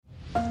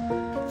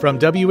From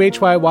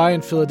WHYY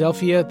in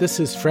Philadelphia, this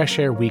is Fresh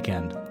Air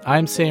Weekend.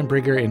 I'm Sam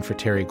Brigger in for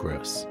Terry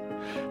Gross.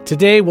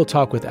 Today we'll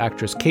talk with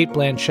actress Cate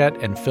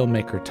Blanchett and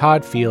filmmaker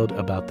Todd Field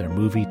about their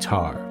movie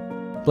Tar.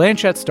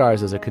 Blanchett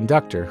stars as a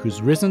conductor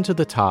who's risen to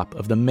the top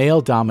of the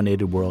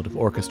male-dominated world of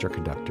orchestra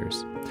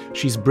conductors.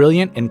 She's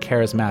brilliant and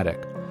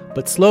charismatic,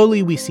 but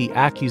slowly we see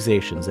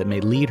accusations that may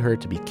lead her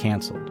to be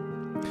canceled.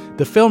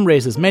 The film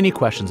raises many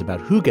questions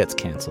about who gets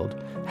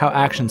canceled, how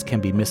actions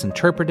can be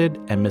misinterpreted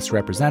and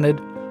misrepresented,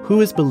 who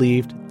is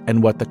believed,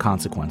 and what the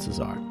consequences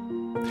are.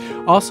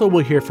 Also,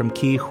 we'll hear from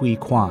Ke Huy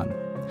Quan.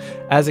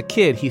 As a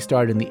kid, he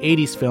starred in the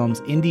 80s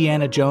films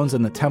Indiana Jones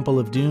and the Temple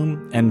of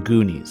Doom and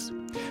Goonies.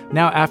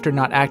 Now, after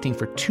not acting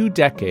for 2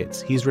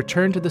 decades, he's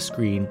returned to the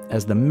screen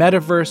as the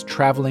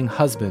metaverse-traveling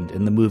husband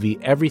in the movie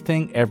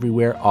Everything,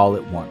 Everywhere, All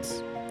at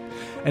Once.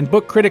 And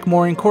book critic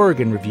Maureen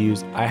Corrigan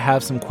reviews I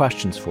Have Some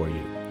Questions for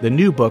You, the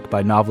new book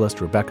by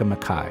novelist Rebecca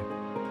Makkai.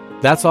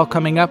 That's all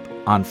coming up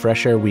on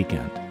Fresh Air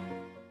Weekend.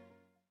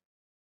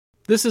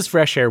 This is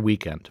Fresh Air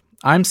Weekend.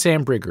 I'm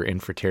Sam Brigger in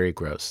for Terry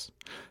Gross.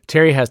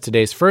 Terry has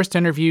today's first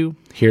interview.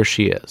 Here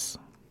she is.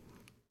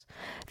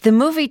 The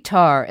movie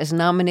Tar is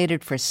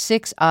nominated for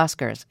 6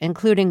 Oscars,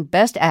 including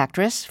Best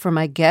Actress for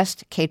my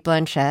guest, Cate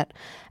Blanchett,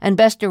 and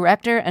Best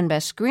Director and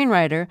Best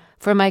Screenwriter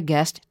for my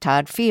guest,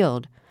 Todd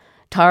Field.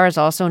 Tar is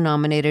also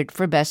nominated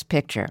for Best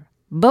Picture.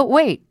 But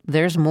wait,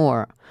 there's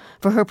more.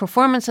 For her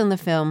performance in the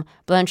film,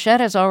 Blanchett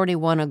has already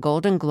won a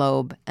Golden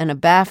Globe and a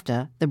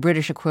BAFTA, the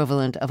British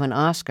equivalent of an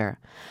Oscar.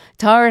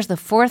 Tar is the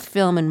 4th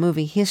film in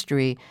movie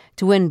history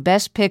to win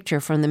Best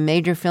Picture from the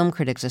major film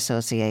critics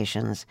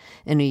associations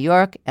in New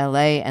York,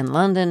 LA, and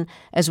London,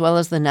 as well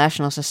as the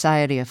National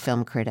Society of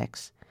Film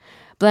Critics.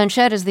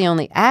 Blanchett is the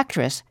only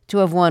actress to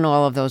have won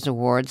all of those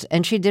awards,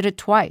 and she did it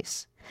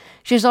twice.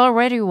 She's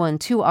already won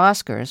 2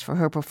 Oscars for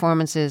her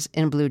performances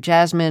in Blue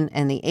Jasmine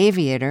and The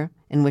Aviator,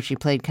 in which she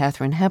played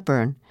Katharine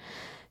Hepburn.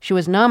 She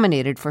was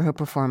nominated for her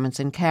performance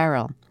in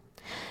Carol.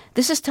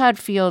 This is Todd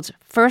Field's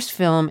first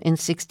film in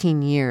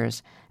 16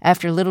 years,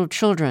 after Little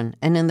Children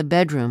and In the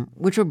Bedroom,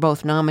 which were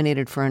both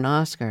nominated for an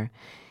Oscar.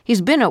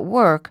 He's been at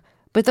work,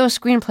 but those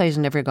screenplays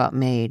never got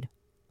made.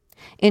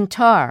 In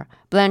Tar,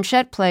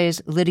 Blanchett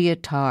plays Lydia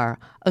Tarr,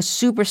 a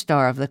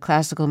superstar of the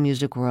classical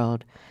music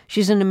world.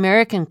 She's an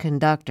American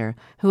conductor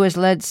who has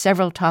led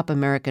several top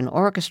American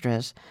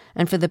orchestras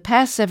and for the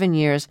past 7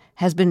 years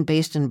has been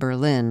based in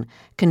Berlin,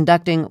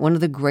 conducting one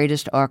of the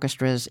greatest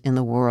orchestras in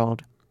the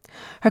world.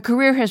 Her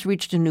career has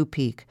reached a new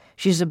peak.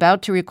 She's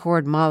about to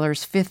record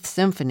Mahler's 5th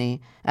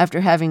Symphony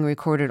after having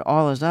recorded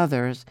all his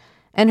others,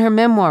 and her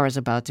memoir is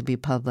about to be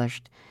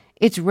published.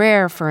 It's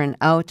rare for an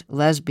out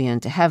lesbian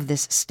to have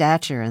this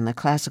stature in the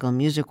classical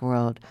music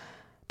world,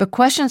 but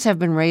questions have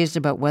been raised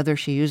about whether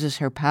she uses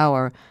her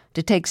power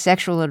to take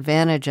sexual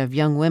advantage of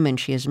young women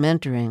she is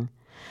mentoring.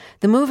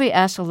 The movie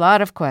asks a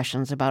lot of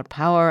questions about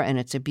power and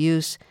its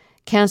abuse,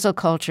 cancel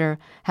culture,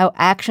 how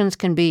actions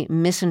can be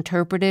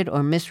misinterpreted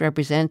or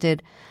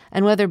misrepresented,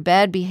 and whether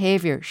bad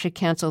behavior should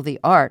cancel the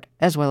art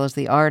as well as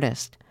the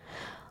artist.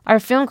 Our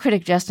film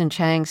critic Justin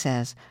Chang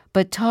says,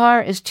 but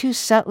Tar is too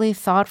subtly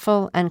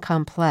thoughtful and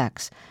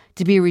complex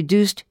to be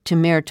reduced to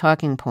mere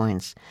talking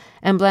points,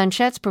 and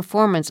Blanchett's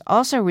performance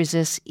also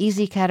resists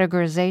easy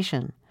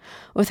categorization.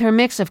 With her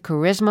mix of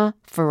charisma,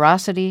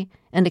 ferocity,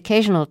 and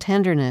occasional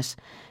tenderness,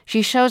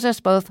 she shows us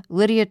both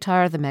Lydia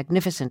Tarr the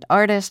magnificent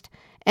artist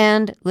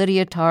and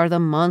Lydia Tarr the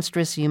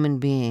monstrous human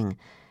being,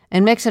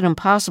 and makes it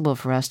impossible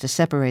for us to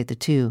separate the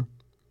two.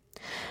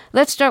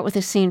 Let's start with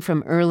a scene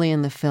from early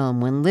in the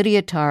film when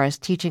Lydia Tarr is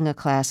teaching a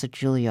class at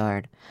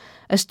Juilliard.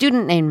 A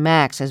student named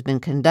Max has been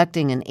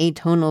conducting an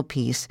atonal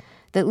piece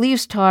that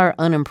leaves Tarr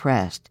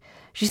unimpressed.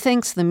 She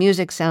thinks the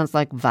music sounds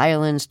like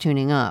violins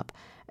tuning up,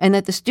 and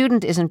that the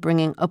student isn't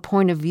bringing a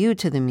point of view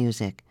to the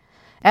music.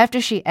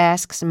 After she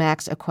asks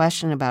Max a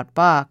question about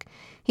Bach,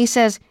 he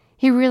says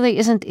he really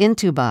isn't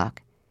into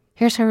Bach.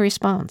 Here's her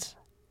response.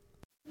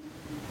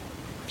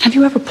 Have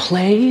you ever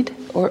played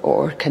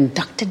or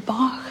conducted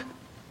Bach?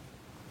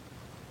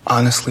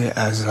 Honestly,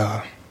 as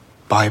a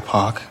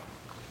BIPOC,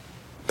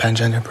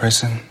 pangender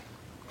person,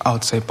 I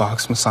would say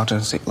Bach's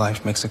misogynistic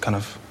life makes it kind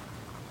of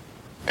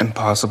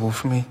impossible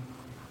for me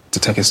to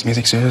take his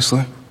music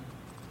seriously.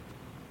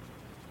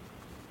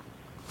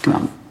 Come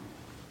on.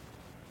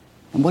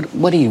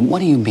 What do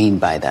you mean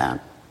by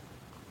that?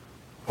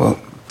 Well,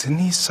 didn't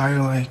he sire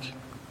like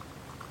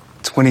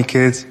 20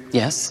 kids?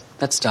 Yes,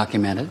 that's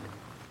documented,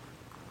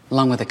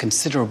 along with a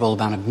considerable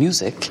amount of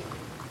music.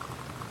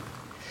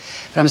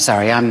 But I'm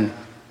sorry, I'm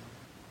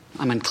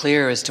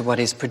unclear as to what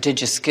his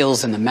prodigious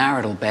skills in the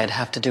marital bed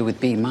have to do with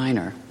B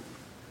minor.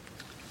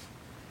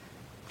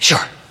 Sure.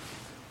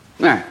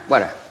 All right,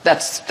 whatever.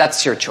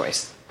 That's your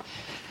choice.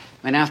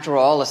 I mean, after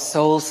all, a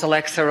soul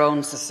selects her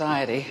own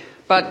society.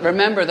 But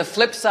remember, the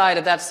flip side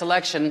of that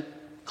selection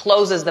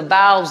closes the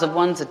valves of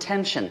one's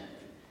attention.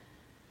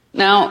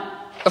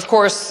 Now, of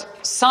course,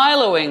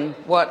 siloing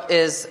what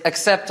is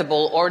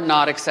acceptable or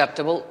not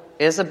acceptable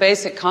is a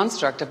basic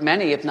construct of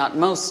many, if not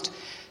most,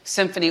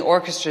 symphony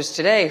orchestras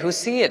today who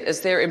see it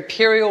as their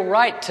imperial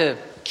right to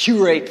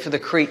curate for the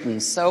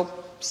cretins, so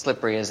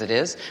slippery as it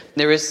is,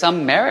 there is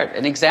some merit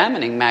in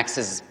examining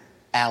Max's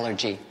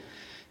allergy.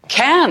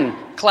 Can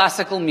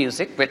classical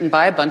music, written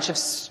by a bunch of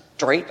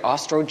straight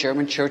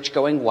Austro-German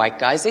church-going white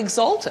guys,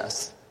 exalt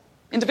us?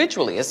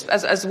 Individually,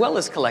 as well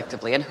as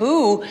collectively. And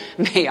who,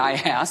 may I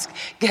ask,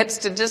 gets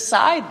to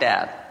decide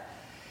that?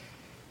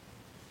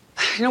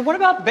 What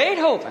about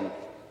Beethoven?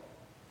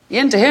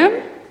 You into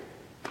him?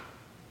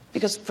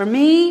 Because for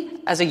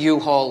me, as a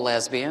U-Haul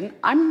lesbian,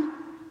 I'm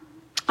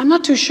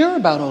not too sure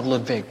about old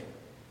Ludwig.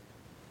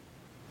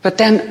 But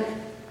then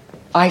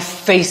I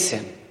face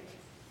him,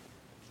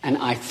 and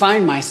I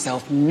find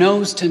myself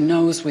nose to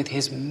nose with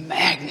his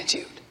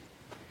magnitude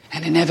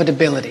and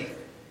inevitability.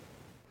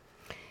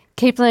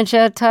 Cate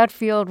Blanchett, Todd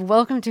Field,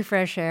 welcome to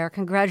Fresh Air.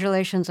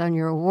 Congratulations on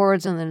your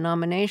awards and the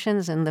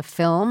nominations and the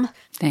film.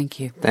 Thank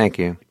you. Thank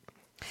you.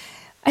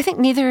 I think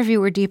neither of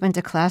you were deep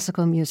into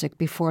classical music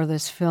before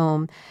this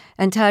film.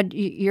 And Todd,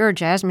 you're a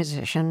jazz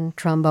musician,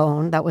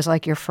 trombone. That was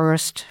like your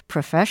first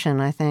profession,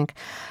 I think.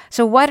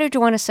 So why did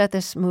you want to set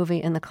this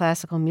movie in the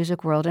classical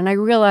music world? And I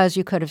realize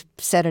you could have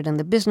set it in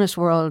the business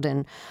world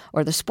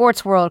or the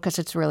sports world because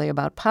it's really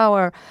about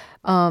power.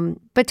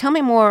 But tell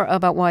me more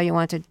about why you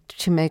wanted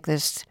to make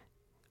this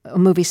a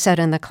movie set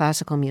in the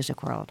classical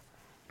music world.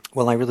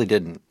 Well, I really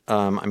didn't.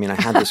 I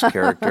had this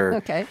character.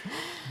 Okay.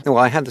 Well,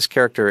 I had this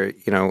character,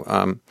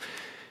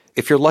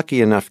 if you're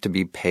lucky enough to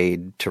be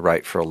paid to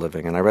write for a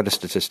living, and I read a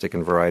statistic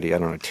in Variety,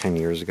 10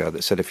 years ago,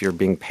 that said if you're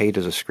being paid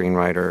as a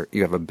screenwriter,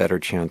 you have a better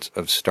chance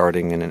of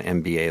starting in an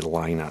NBA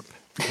lineup,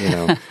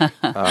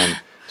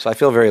 So I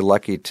feel very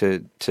lucky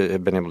to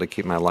have been able to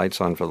keep my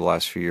lights on for the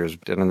last few years.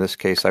 And in this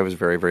case, I was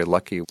very, very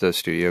lucky. The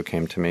studio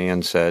came to me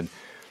and said,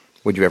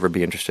 would you ever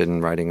be interested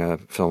in writing a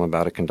film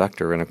about a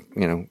conductor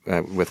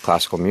with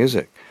classical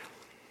music?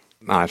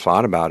 I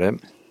thought about it,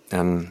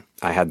 and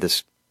I had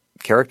this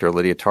character,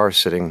 Lydia Tarr,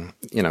 sitting,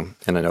 in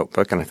a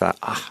notebook, and I thought,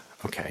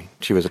 okay.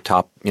 She was a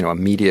top, a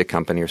media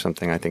company or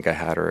something. I think I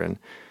had her, and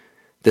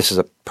this is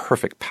a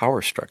perfect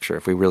power structure.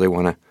 If we really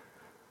want to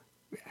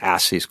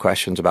ask these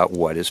questions about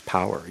what is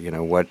power,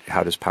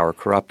 how does power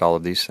corrupt, all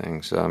of these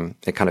things,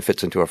 it kind of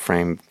fits into a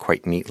frame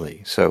quite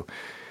neatly. So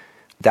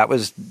that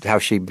was how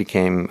she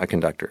became a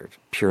conductor,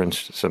 pure and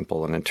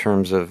simple. And in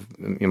terms of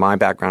my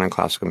background in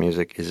classical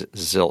music is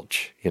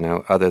zilch,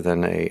 other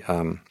than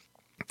a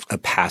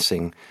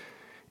passing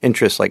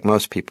interest like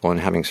most people in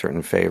having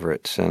certain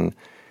favorites. And,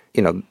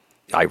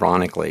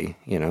 ironically,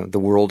 the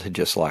world had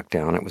just locked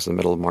down. It was the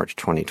middle of March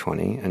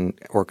 2020, and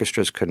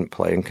orchestras couldn't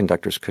play and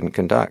conductors couldn't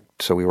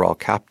conduct. So we were all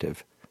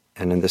captive.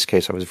 And in this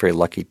case, I was very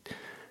lucky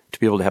to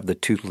be able to have the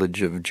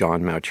tutelage of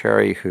John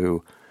Mauceri,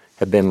 who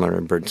had been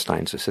Leonard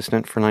Bernstein's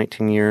assistant for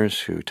 19 years,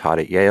 who taught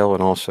at Yale,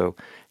 and also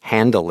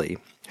handily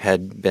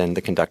had been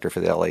the conductor for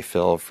the LA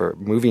Phil for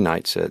movie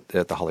nights at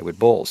the Hollywood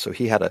Bowl. So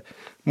he had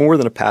more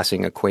than a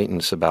passing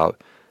acquaintance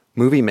about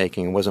movie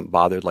making and wasn't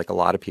bothered like a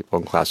lot of people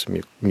in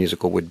classical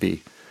musical would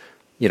be,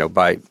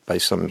 by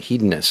some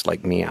hedonist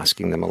like me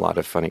asking them a lot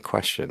of funny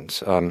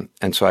questions.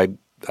 And so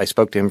I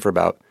spoke to him for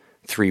about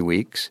 3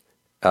 weeks.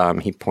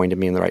 He pointed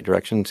me in the right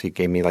directions. He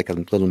gave me like a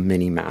little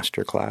mini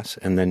master class,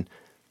 and then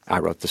I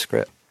wrote the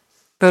script.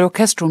 But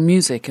orchestral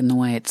music, in the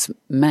way it's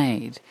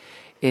made,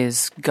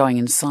 is going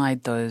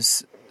inside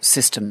those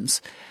systems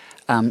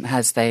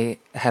as they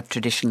have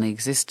traditionally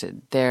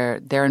existed.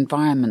 They're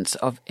environments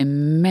of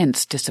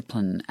immense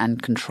discipline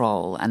and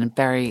control and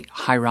very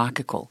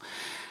hierarchical.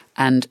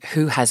 And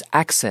who has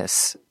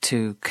access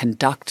to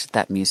conduct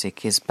that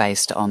music is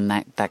based on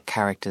that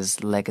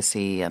character's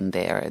legacy and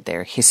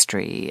their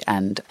history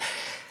and,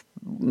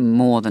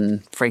 more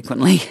than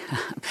frequently,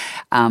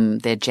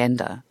 their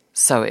gender.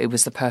 So it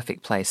was the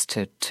perfect place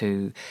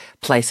to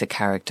place a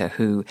character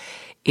who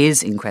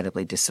is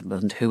incredibly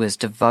disciplined, who has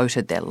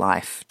devoted their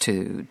life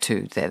to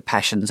their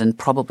passions and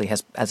probably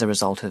has, as a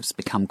result, has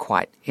become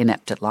quite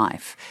inept at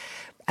life.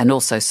 And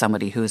also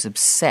somebody who is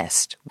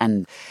obsessed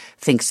and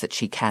thinks that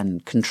she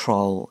can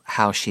control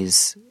how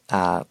she's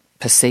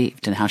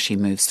perceived and how she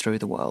moves through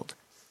the world.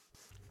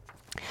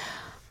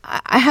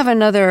 I have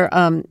another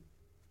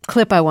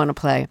clip I want to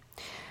play.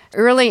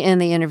 Early in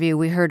the interview,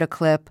 we heard a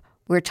clip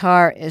where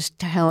Tarr is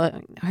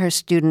telling her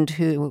student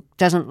who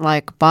doesn't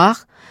like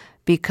Bach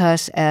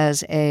because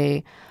as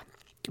a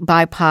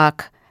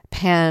BIPOC,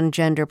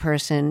 pan-gender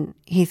person,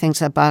 he thinks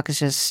that Bach is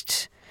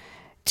just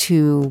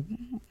too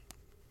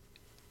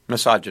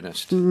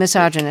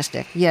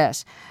misogynistic,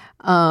 yes.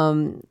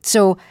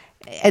 So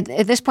at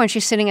this point,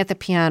 she's sitting at the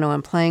piano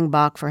and playing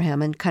Bach for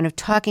him and kind of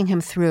talking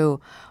him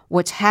through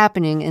what's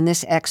happening in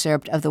this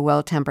excerpt of the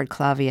Well-Tempered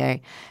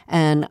Clavier.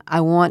 And I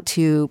want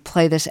to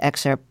play this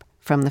excerpt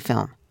from the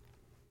film.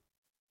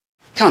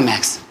 Come on,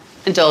 Max.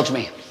 Indulge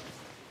me.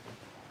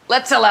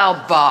 Let's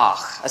allow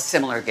Bach a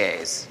similar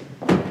gaze.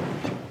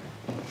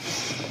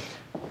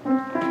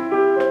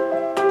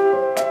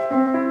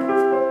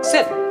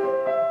 Sit.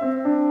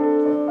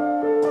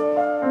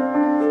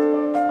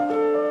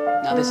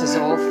 Now, this is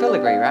all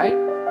filigree, right?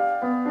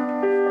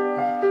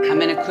 I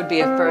mean, it could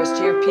be a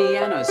first-year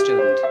piano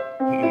student.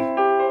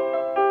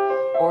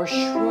 Or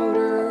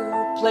Schroeder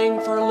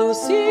playing for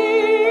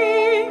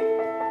Lucy.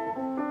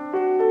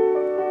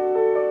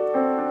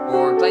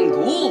 Or Glenn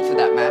Gould, for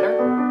that matter.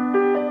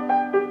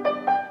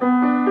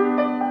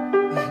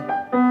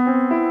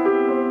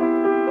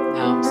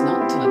 Now, it's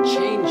not until it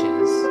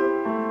changes,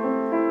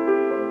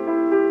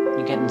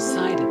 you get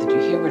inside it, that you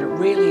hear what it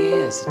really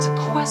is. It's a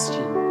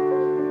question.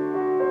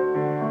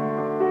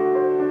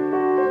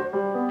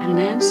 And an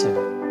answer.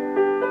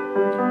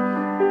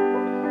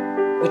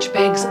 Which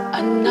begs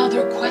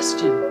another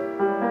question.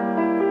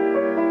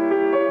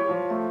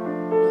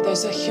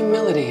 There's a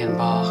humility in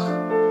Bach.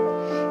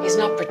 He's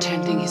not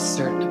pretending he's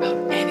certain about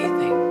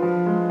anything.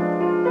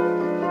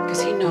 Because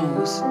he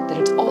knows that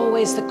it's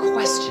always the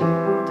question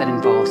that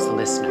involves the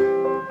listener.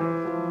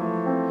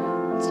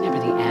 It's never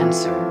the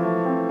answer,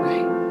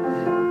 right?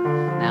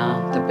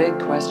 Now, the big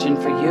question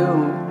for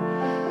you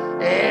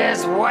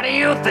is, what do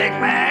you think,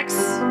 Max?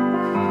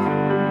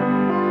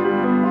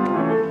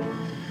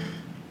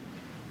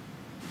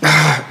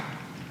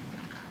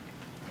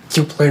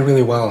 You play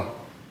really well.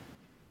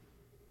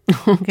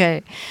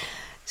 Okay.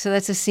 So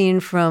that's a scene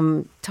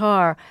from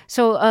Tar.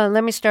 So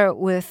let me start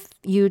with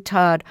you,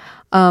 Todd.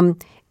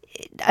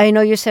 I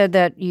know you said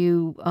that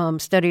you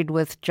studied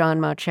with John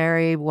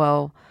Mauceri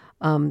while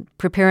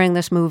preparing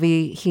this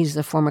movie. He's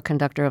the former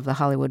conductor of the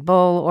Hollywood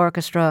Bowl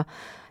Orchestra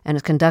and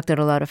has conducted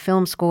a lot of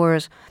film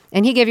scores.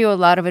 And he gave you a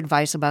lot of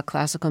advice about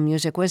classical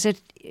music. Was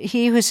it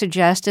he who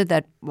suggested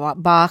that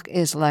Bach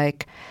is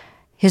like,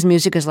 his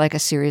music is like a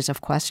series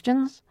of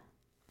questions?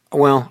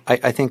 Well,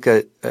 I think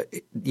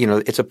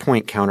it's a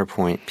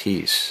point-counterpoint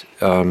piece.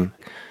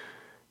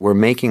 We're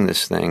making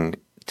this thing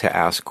to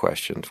ask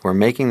questions. We're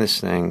making this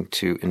thing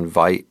to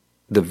invite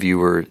the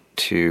viewer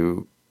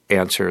to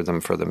answer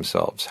them for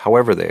themselves,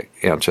 however they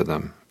answer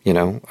them,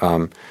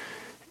 so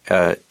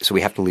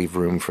we have to leave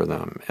room for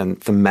them. And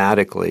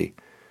thematically,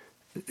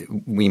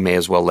 we may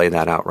as well lay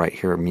that out right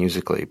here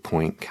musically,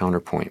 point,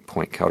 counterpoint,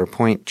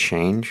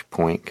 change,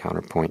 point,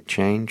 counterpoint,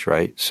 change,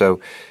 right? So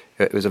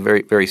it was a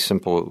very, very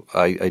simple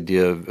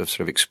idea of sort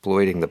of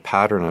exploiting the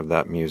pattern of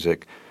that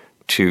music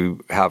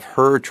to have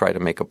her try to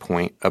make a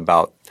point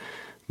about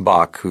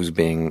Bach, who's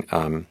being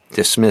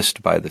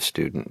dismissed by the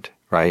student,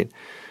 right?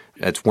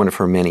 It's one of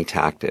her many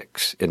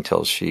tactics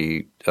until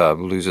she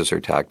loses her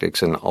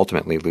tactics and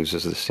ultimately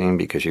loses the scene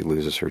because she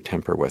loses her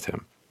temper with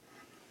him.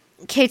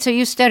 Kate, so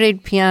you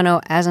studied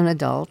piano as an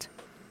adult.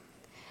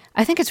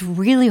 I think it's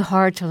really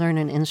hard to learn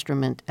an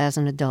instrument as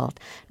an adult.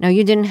 Now,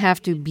 you didn't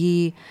have to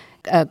be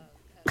a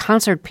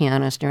concert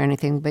pianist or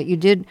anything, but you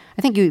did.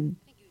 I think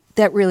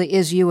that really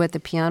is you at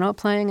the piano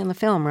playing in the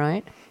film,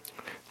 right?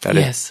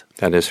 Yes.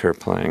 That is her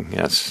playing,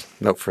 yes,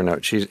 note for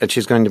note.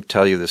 She's going to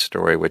tell you this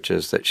story, which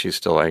is that she's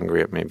still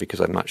angry at me because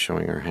I'm not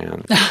showing her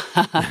hands.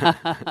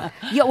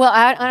 Yeah, well,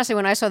 honestly,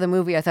 when I saw the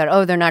movie, I thought,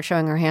 oh, they're not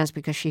showing her hands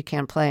because she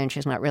can't play and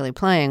she's not really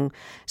playing.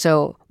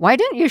 So why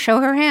didn't you show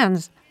her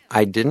hands?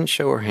 I didn't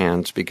show her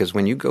hands because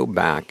when you go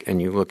back and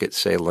you look at,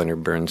 say,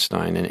 Leonard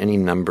Bernstein and any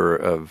number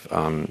of,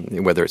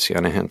 whether it's the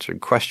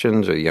Unanswered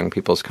Questions or Young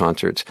People's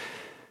Concerts,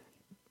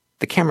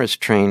 the camera's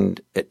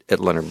trained at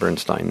Leonard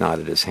Bernstein, not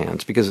at his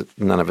hands, because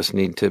none of us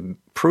need to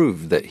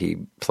prove that he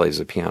plays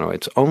the piano.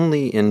 It's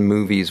only in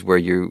movies where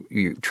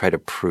you try to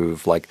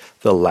prove, like,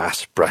 the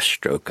last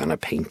brushstroke on a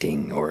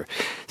painting or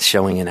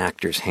showing an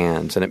actor's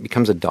hands, and it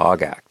becomes a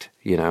dog act,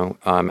 and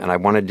I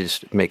wanted to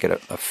just make it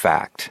a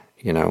fact.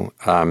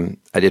 I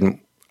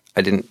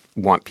didn't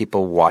want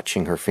people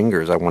watching her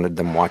fingers. I wanted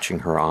them watching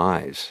her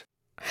eyes.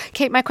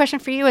 Kate, my question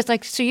for you is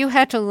so you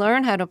had to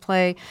learn how to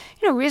play,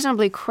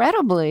 reasonably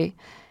credibly,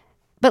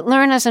 but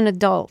learn as an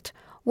adult.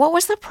 What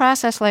was the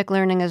process like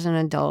learning as an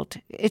adult?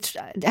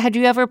 Had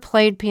you ever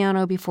played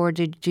piano before?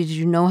 Did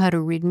you know how to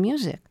read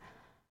music?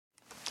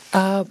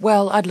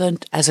 Well, I'd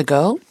learned as a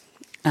girl,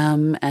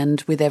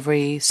 and with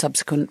every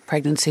subsequent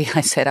pregnancy,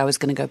 I said I was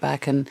going to go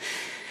back and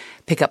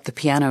pick up the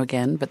piano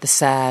again, but the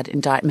sad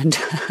indictment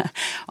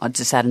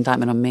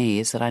on me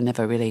is that I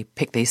never really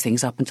pick these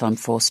things up until I'm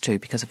forced to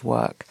because of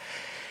work.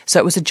 So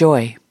it was a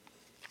joy.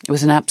 It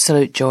was an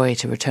absolute joy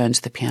to return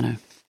to the piano.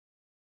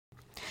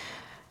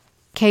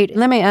 Kate,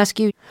 let me ask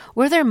you,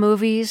 were there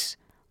movies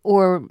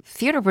or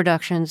theater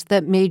productions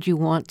that made you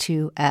want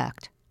to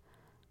act?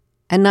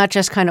 And not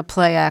just kind of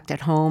play act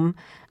at home,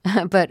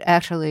 but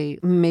actually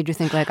made you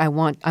think, like, I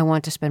want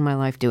to spend my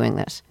life doing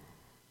this?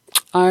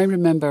 I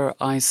remember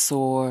I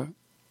saw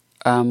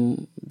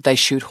They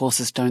Shoot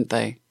Horses, Don't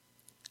They?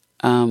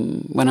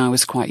 When I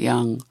was quite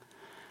young.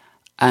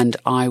 And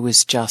I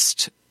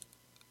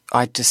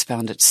just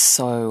found it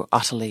so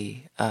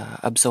utterly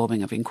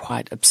absorbing. I've been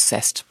quite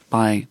obsessed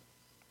by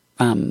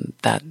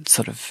that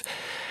sort of...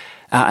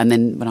 and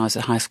then when I was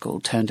at high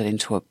school, turned it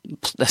into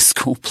a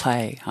school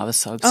play. I was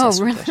so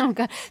obsessed with it. Oh,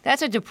 God.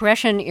 That's a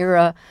Depression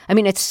era. I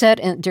mean, it's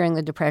set during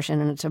the Depression,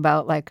 and it's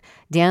about, like,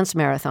 dance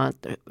marathon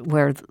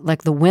where,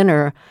 like, the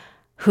winner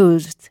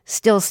who's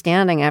still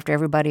standing after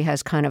everybody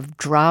has kind of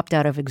dropped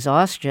out of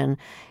exhaustion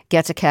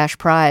gets a cash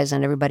prize,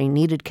 and everybody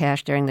needed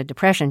cash during the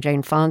Depression.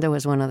 Jane Fonda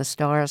was one of the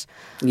stars.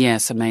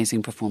 Yes,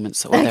 amazing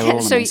performance. They're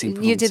all so amazing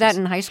performances. You did that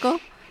in high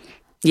school?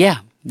 Yeah,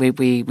 We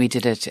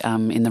did it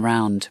in the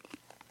round,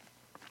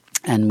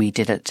 and we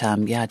did it. I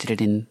did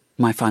it in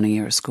my final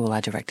year of school.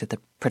 I directed the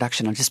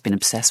production. I've just been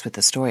obsessed with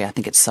the story. I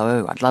think it's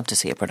so. I'd love to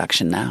see a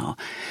production now,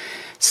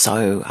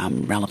 so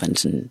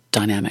relevant and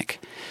dynamic.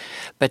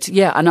 But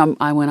yeah, and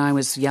when I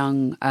was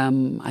young,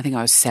 I think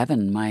I was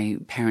 7. My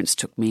parents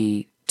took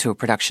me to a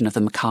production of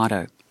The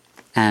Mikado,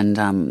 and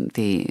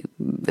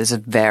there's a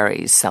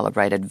very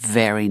celebrated,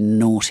 very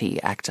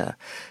naughty actor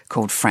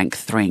called Frank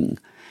Thring,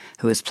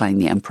 who was playing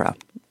the Emperor,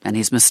 and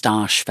his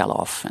moustache fell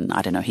off, and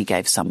I don't know, he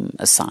gave some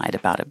aside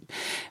about it.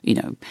 You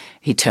know,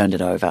 he turned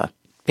it over,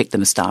 picked the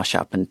moustache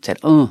up and said,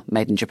 "Oh,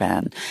 made in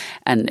Japan."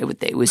 And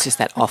it was just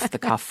that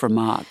off-the-cuff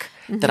remark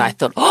that I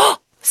thought, oh,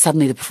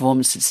 suddenly the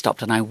performance had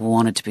stopped and I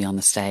wanted to be on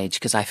the stage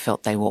because I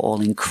felt they were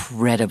all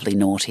incredibly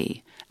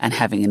naughty and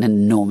having an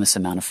enormous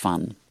amount of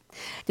fun.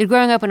 Did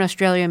growing up in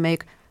Australia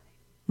make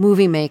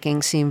movie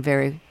making seem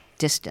very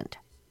distant?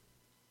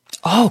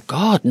 Oh,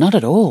 God, not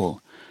at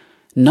all.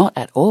 Not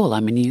at all. I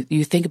mean,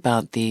 you think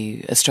about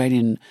the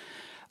Australian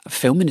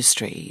film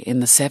industry in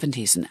the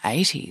 70s and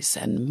 80s,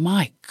 and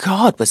my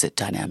God, was it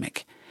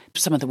dynamic.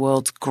 Some of the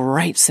world's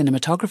great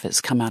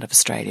cinematographers come out of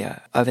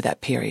Australia over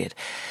that period.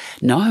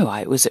 No,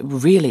 it was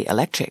really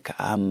electric.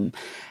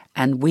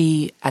 And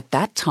we, at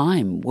that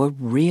time, were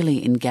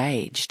really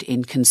engaged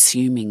in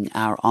consuming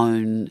our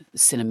own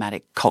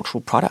cinematic cultural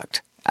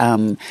product.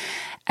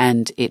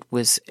 And it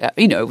was,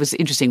 it was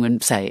interesting when,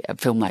 say, a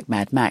film like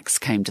Mad Max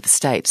came to the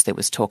States, there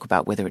was talk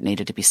about whether it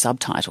needed to be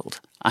subtitled.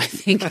 I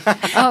think,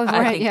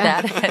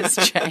 that has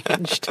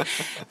changed.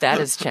 That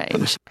has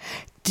changed.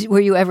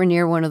 Were you ever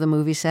near one of the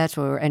movie sets,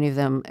 or any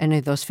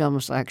of those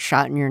films like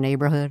shot in your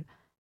neighborhood?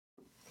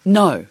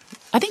 No.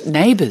 I think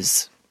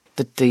Neighbours,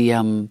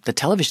 the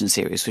television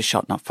series, was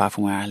shot not far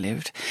from where I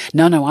lived.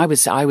 No, I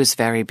was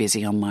very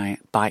busy on my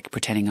bike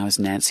pretending I was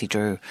Nancy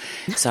Drew.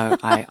 So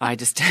I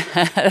just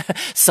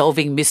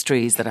solving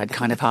mysteries that I'd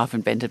kind of half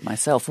invented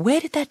myself. Where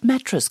did that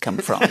mattress come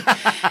from?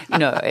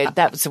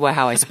 That was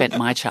how I spent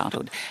my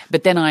childhood.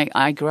 But then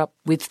I grew up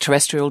with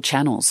terrestrial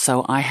channels,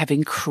 so I have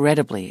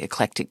incredibly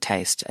eclectic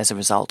taste as a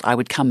result. I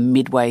would come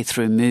midway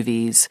through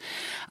movies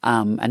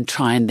and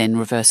try and then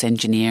reverse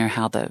engineer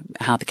how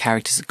the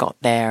characters got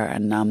there,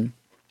 and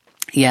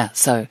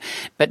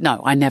but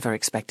no, I never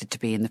expected to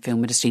be in the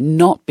film industry,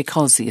 not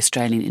because the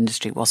Australian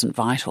industry wasn't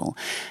vital,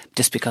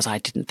 just because I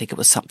didn't think it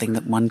was something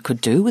that one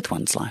could do with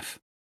one's life.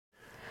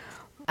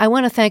 I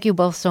want to thank you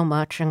both so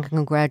much and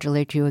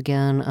congratulate you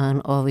again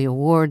on all the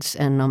awards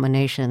and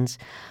nominations.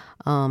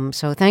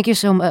 So thank you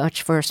so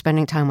much for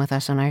spending time with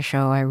us on our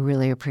show. I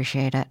really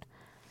appreciate it.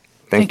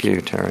 Thank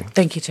you, Terry.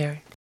 Thank you,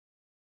 Terry.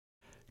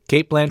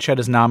 Cate Blanchett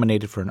is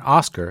nominated for an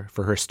Oscar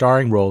for her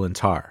starring role in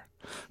Tar.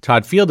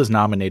 Todd Field is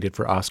nominated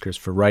for Oscars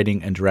for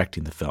writing and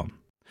directing the film.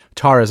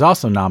 Tar is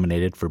also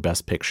nominated for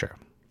Best Picture.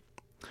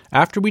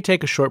 After we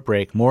take a short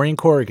break, Maureen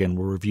Corrigan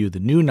will review the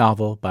new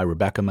novel by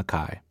Rebecca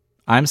Makkai.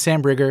 I'm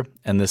Sam Brigger,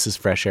 and this is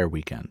Fresh Air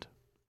Weekend.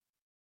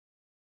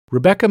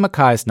 Rebecca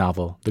Mackay's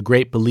novel, The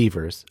Great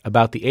Believers,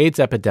 about the AIDS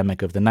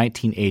epidemic of the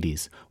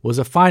 1980s, was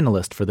a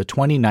finalist for the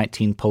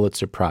 2019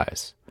 Pulitzer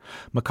Prize.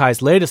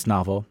 Mackay's latest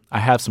novel, I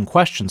Have Some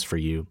Questions for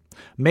You,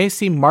 may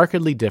seem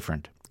markedly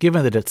different,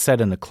 given that it's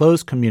set in the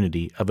closed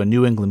community of a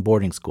New England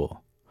boarding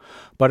school.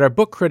 But our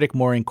book critic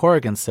Maureen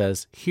Corrigan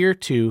says, here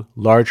too,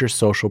 larger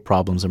social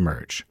problems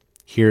emerge.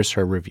 Here's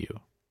her review.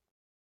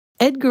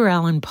 Edgar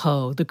Allan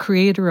Poe, the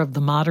creator of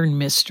the modern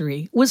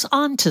mystery, was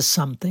onto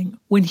something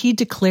when he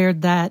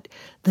declared that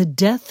the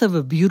death of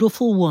a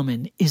beautiful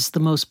woman is the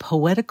most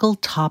poetical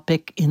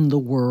topic in the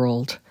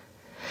world.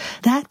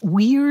 That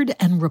weird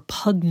and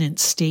repugnant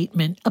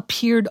statement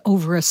appeared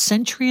over a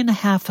century and a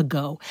half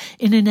ago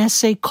in an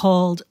essay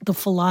called The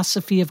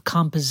Philosophy of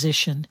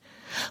Composition.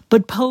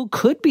 But Poe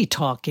could be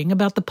talking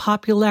about the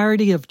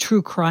popularity of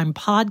true crime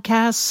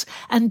podcasts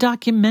and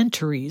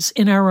documentaries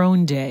in our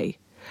own day.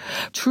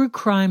 True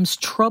crime's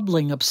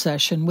troubling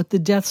obsession with the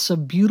deaths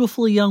of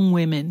beautiful young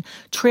women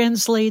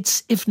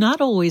translates, if not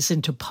always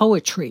into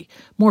poetry,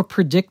 more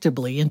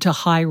predictably into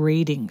high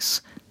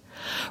ratings.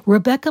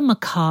 Rebecca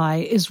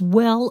Makkai is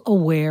well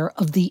aware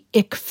of the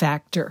ick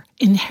factor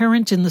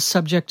inherent in the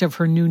subject of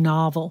her new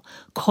novel,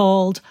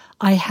 called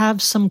I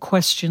Have Some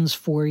Questions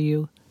for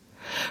You.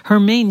 Her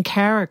main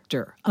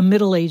character, a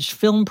middle-aged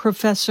film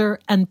professor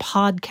and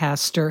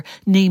podcaster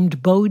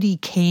named Bodie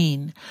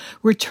Kane,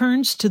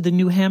 returns to the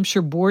New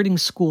Hampshire boarding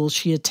school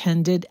she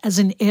attended as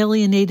an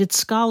alienated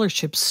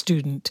scholarship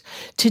student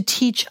to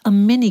teach a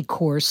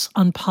mini-course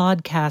on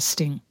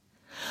podcasting.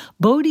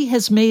 Bodie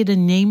has made a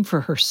name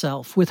for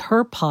herself with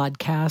her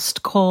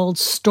podcast called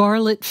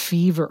Starlit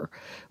Fever,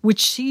 which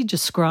she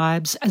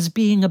describes as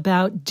being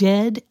about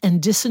dead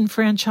and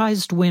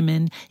disenfranchised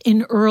women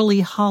in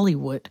early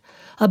Hollywood,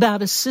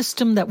 about a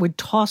system that would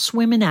toss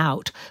women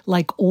out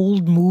like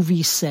old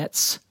movie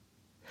sets.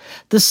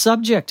 The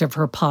subject of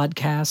her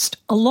podcast,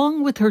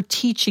 along with her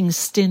teaching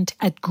stint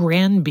at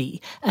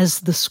Granby,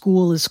 as the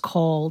school is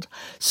called,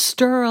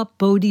 stir up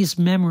Bodhi's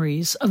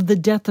memories of the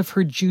death of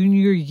her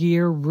junior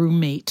year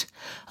roommate,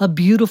 a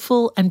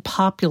beautiful and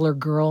popular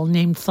girl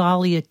named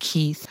Thalia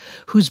Keith,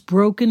 whose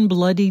broken,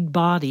 bloodied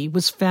body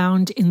was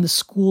found in the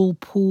school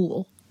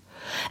pool.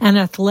 An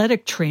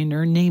athletic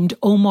trainer named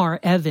Omar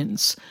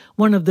Evans,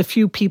 one of the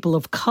few people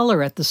of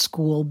color at the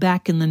school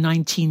back in the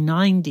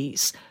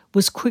 1990s,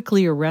 was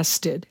quickly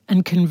arrested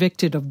and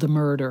convicted of the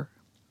murder.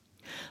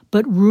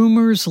 But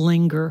rumors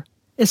linger,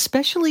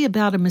 especially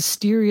about a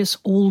mysterious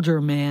older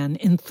man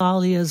in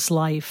Thalia's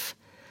life.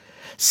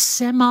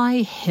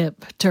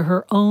 Semi-hip to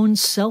her own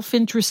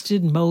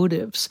self-interested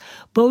motives,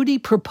 Bodhi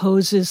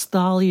proposes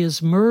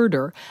Thalia's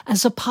murder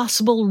as a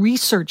possible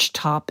research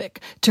topic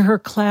to her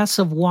class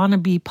of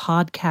wannabe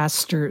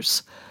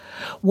podcasters.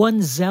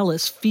 One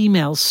zealous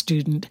female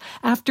student,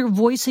 after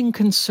voicing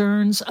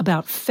concerns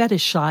about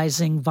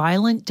fetishizing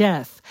violent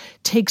death,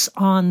 takes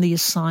on the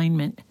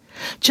assignment.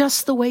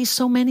 Just the way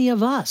so many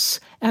of us,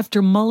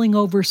 after mulling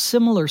over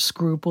similar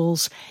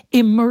scruples,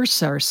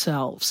 immerse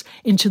ourselves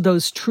into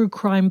those true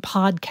crime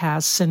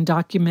podcasts and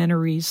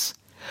documentaries.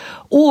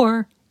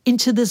 Or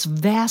into this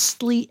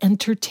vastly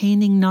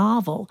entertaining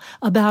novel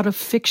about a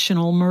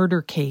fictional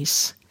murder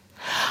case.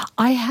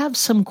 I Have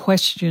Some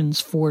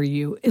Questions for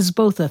You is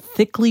both a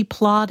thickly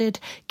plotted,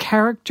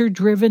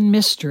 character-driven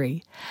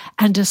mystery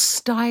and a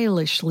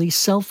stylishly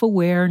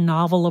self-aware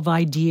novel of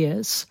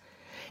ideas.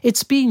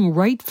 It's being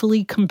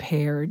rightfully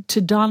compared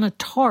to Donna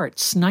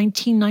Tartt's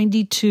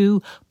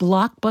 1992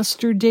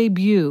 blockbuster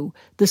debut,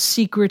 The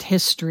Secret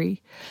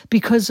History,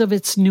 because of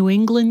its New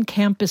England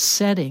campus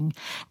setting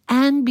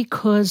and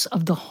because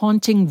of the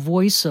haunting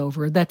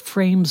voiceover that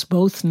frames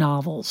both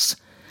novels.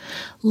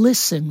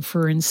 Listen,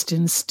 for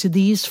instance, to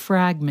these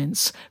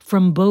fragments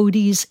from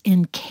Bodhi's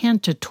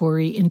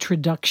incantatory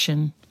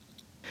introduction.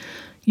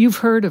 You've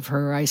heard of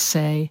her, I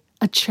say,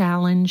 a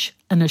challenge,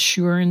 an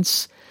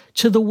assurance,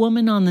 to the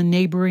woman on the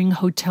neighboring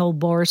hotel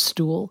bar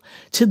stool,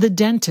 to the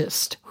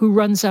dentist who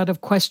runs out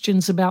of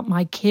questions about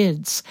my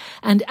kids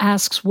and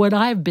asks what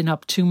I've been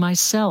up to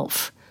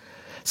myself.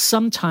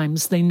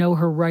 Sometimes they know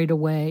her right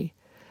away.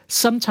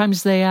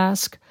 Sometimes they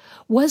ask,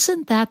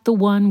 wasn't that the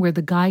one where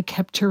the guy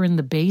kept her in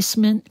the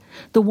basement?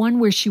 The one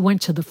where she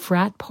went to the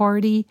frat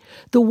party?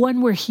 The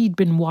one where he'd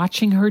been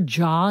watching her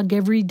jog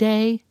every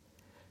day?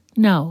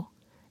 No,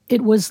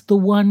 it was the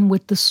one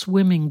with the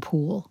swimming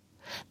pool.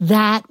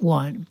 That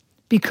one.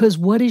 Because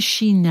what is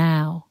she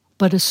now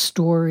but a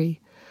story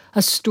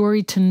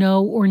to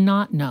know or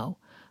not know,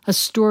 a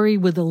story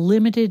with a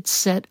limited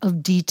set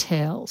of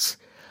details,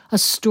 a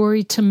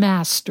story to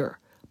master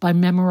by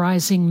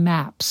memorizing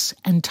maps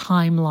and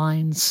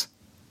timelines.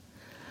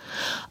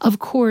 Of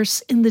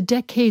course, in the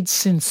decades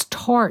since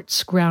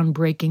Tartt's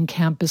groundbreaking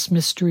campus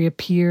mystery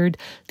appeared,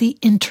 the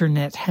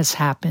Internet has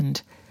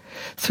happened.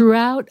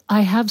 Throughout,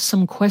 I Have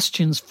Some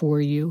Questions for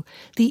You.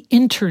 The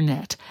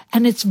Internet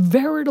and its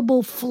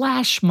veritable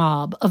flash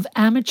mob of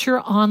amateur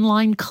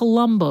online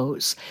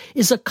Columbos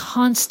is a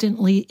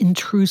constantly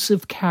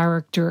intrusive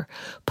character,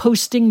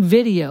 posting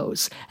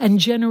videos and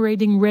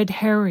generating red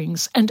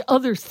herrings and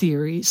other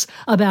theories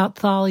about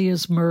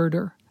Thalia's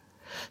murder.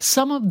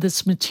 Some of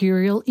this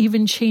material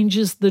even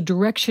changes the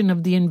direction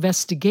of the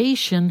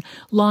investigation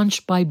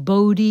launched by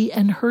Bodhi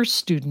and her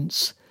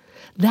students.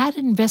 That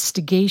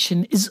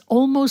investigation is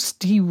almost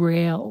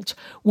derailed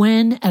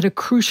when, at a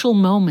crucial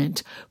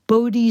moment,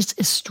 Bodhi's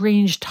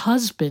estranged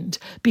husband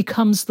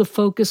becomes the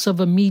focus of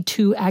a Me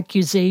Too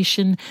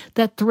accusation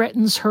that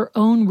threatens her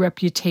own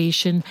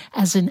reputation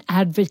as an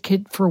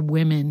advocate for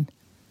women.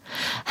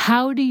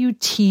 How do you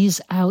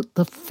tease out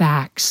the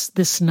facts,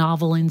 this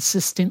novel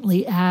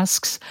insistently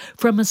asks,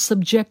 from a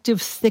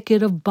subjective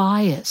thicket of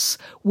bias,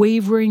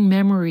 wavering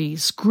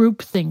memories,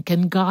 groupthink,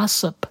 and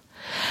gossip?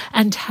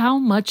 And how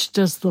much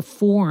does the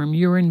form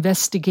your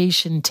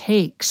investigation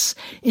takes,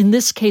 in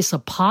this case a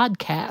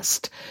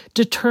podcast,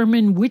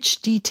 determine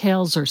which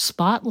details are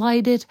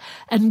spotlighted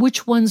and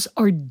which ones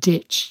are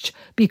ditched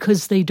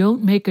because they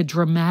don't make a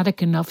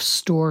dramatic enough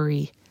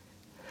story?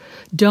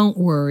 Don't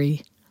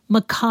worry.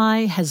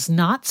 Mackay has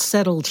not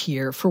settled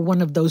here for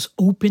one of those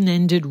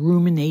open-ended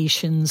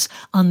ruminations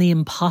on the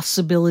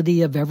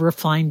impossibility of ever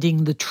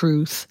finding the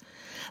truth.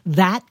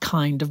 That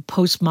kind of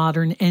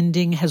postmodern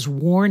ending has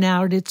worn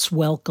out its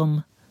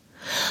welcome.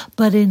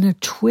 But in a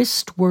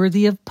twist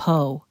worthy of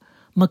Poe,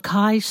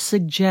 Mackay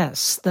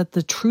suggests that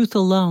the truth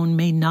alone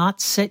may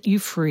not set you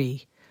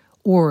free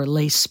or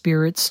lay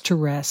spirits to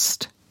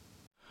rest.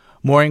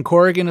 Maureen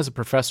Corrigan is a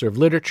professor of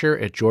literature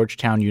at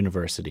Georgetown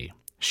University.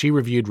 She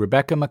reviewed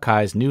Rebecca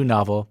Mackay's new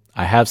novel,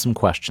 I Have Some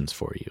Questions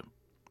for You.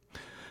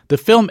 The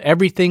film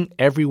Everything,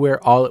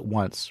 Everywhere, All at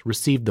Once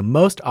received the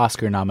most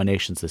Oscar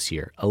nominations this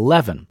year,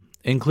 11,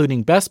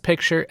 including Best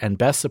Picture and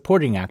Best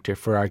Supporting Actor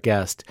for our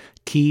guest,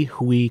 Ke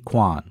Huy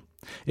Quan.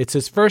 It's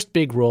his first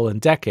big role in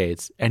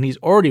decades, and he's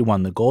already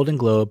won the Golden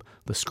Globe,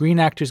 the Screen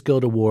Actors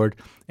Guild Award,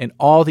 and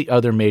all the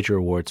other major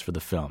awards for the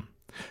film.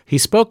 He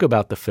spoke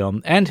about the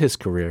film and his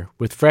career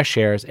with Fresh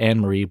Air's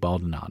Anne-Marie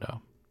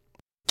Baldonado.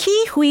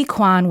 Ke Huy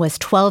Quan was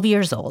 12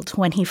 years old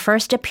when he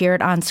first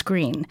appeared on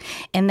screen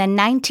in the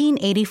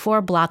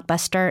 1984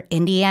 blockbuster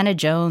Indiana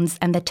Jones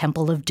and the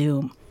Temple of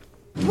Doom.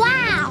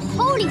 Wow,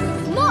 holy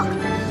smoke!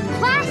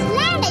 Crash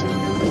landing!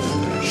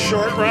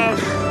 Short round.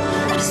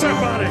 Step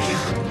on it.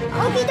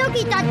 Okie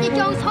dokie, Dr.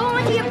 Jones, hold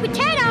on to your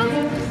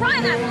potatoes!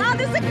 Crying out loud,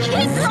 there's a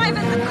kid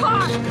driving the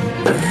car!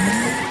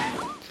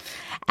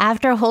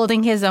 After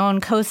holding his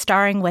own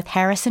co-starring with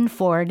Harrison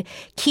Ford,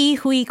 Ke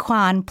Huy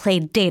Quan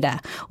played Data,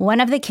 one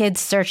of the kids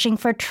searching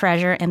for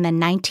treasure in the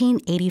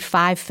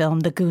 1985 film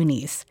The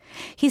Goonies.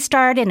 He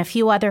starred in a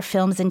few other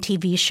films and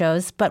TV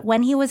shows, but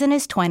when he was in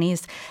his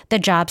 20s, the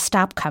job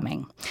stopped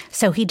coming.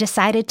 So he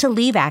decided to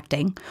leave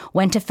acting,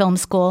 went to film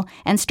school,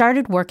 and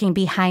started working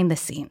behind the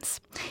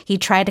scenes. He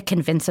tried to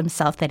convince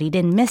himself that he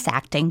didn't miss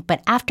acting,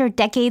 but after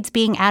decades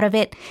being out of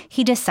it,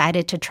 he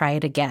decided to try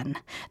it again.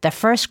 The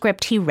first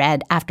script he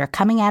read after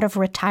coming out of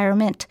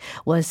retirement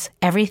was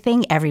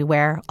Everything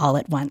Everywhere All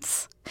at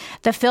Once.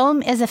 The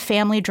film is a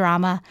family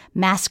drama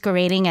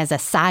masquerading as a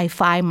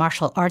sci-fi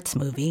martial arts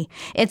movie.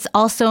 It's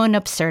also an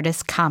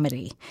absurdist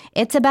comedy.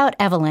 It's about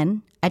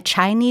Evelyn, a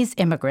Chinese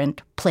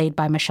immigrant played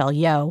by Michelle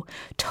Yeoh,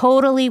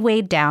 totally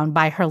weighed down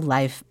by her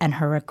life and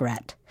her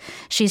regret.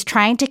 She's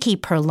trying to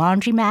keep her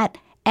laundromat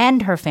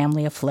and her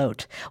family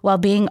afloat while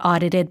being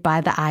audited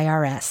by the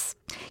IRS.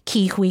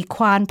 Ke Huy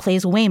Quan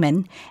plays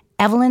Wayman,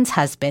 Evelyn's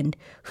husband,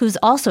 who's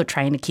also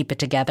trying to keep it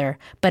together,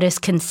 but is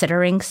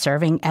considering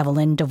serving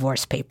Evelyn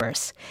divorce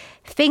papers.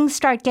 Things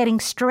start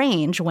getting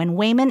strange when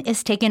Wayman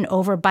is taken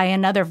over by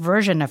another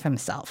version of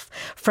himself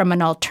from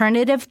an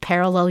alternative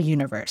parallel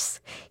universe.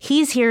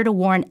 He's here to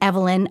warn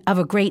Evelyn of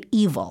a great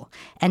evil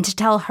and to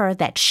tell her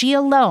that she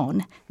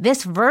alone,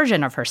 this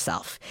version of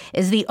herself,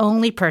 is the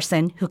only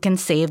person who can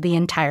save the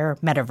entire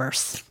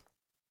metaverse.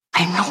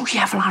 I know you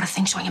have a lot of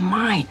things on your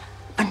mind,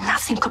 but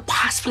nothing could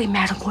possibly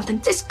matter more than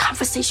this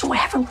conversation we're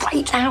having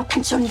right now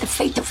concerning the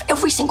fate of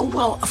every single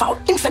world of our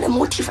infinite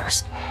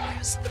multiverse.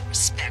 Where's the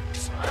respect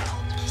for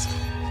elders?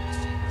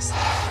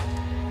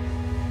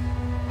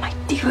 My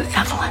dear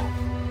Evelyn,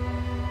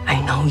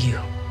 I know you.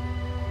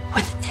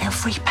 With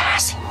every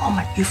passing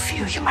moment you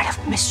feel you might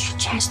have missed your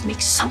chance to make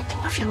something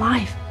of your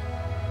life.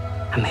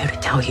 I'm here to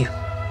tell you,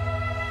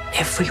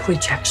 every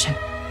rejection,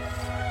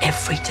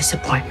 every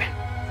disappointment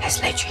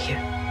has led you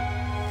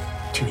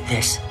here, to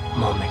this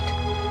moment.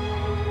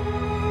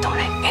 Don't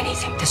let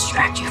anything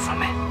distract you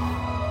from it.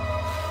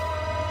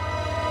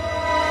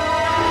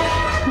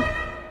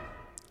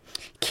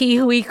 Ke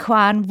Huy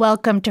Quan,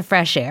 welcome to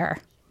Fresh Air.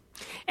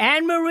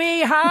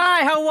 Anne-Marie,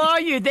 hi, how are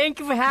you? Thank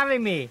you for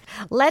having me.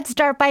 Let's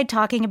start by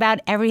talking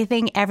about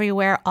Everything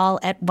Everywhere All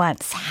at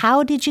Once.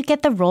 How did you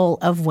get the role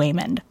of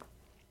Wayman?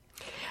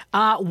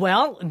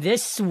 Well,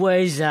 this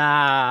was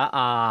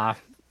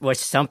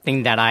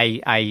something that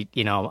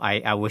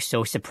I was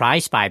so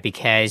surprised by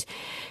because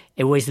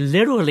it was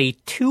literally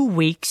 2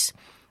 weeks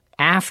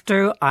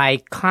after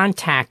I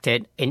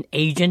contacted an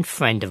agent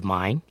friend of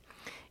mine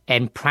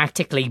and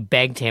practically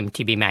begged him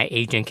to be my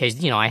agent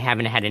because, I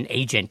haven't had an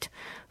agent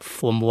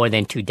for more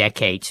than 2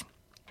 decades.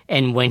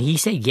 And when he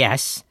said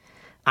yes,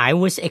 I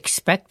was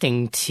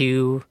expecting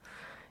to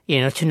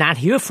not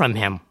hear from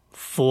him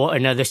for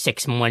another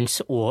 6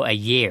 months or a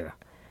year.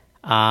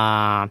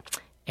 And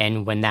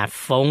when that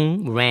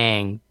phone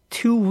rang,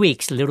 2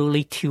 weeks,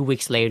 literally 2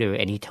 weeks later,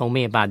 and he told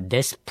me about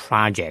this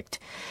project,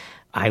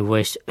 I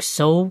was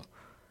so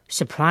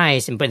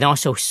surprised, but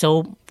also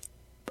so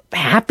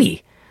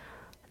happy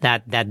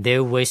that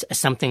there was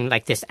something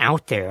like this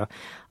out there.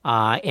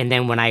 And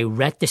then when I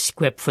read the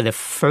script for the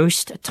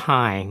first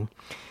time,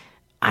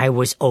 I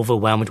was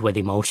overwhelmed with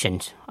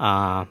emotions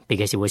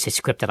because it was a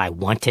script that I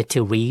wanted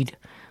to read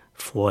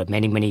for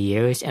many, many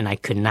years, and I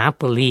could not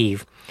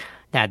believe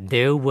that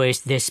there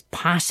was this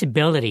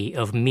possibility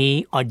of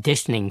me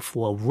auditioning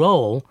for a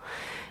role.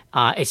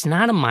 It's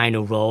not a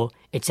minor role,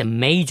 it's a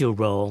major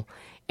role,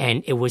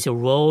 and it was a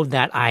role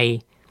that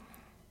I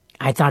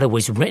thought it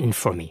was written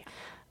for me.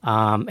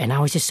 And I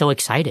was just so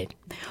excited.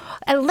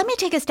 Let me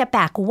take a step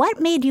back. What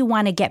made you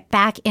want to get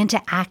back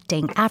into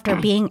acting after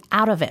being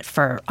out of it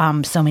for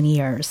so many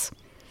years?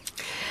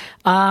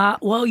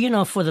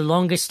 Well, for the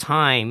longest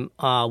time,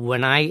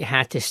 when I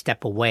had to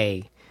step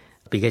away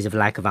because of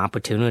lack of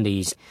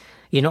opportunities,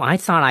 I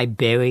thought I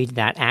buried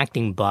that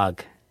acting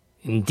bug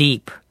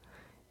deep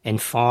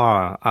and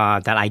far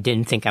that I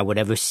didn't think I would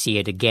ever see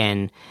it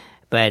again.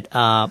 But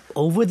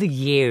over the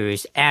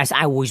years, as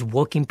I was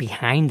working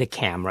behind the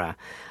camera,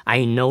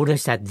 I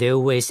noticed that there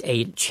was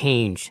a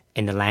change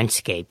in the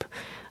landscape.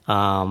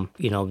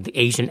 The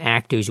Asian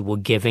actors were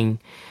giving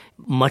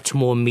much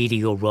more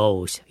meatier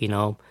roles,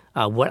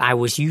 what I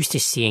was used to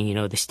seeing,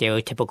 the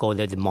stereotypical,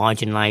 the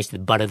marginalized, the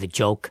butt of the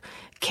joke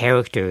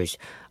characters,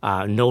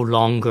 no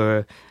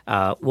longer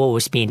what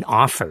was being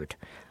offered.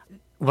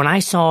 When I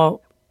saw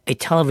a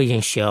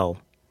television show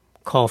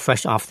called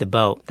Fresh Off the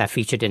Boat that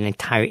featured an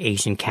entire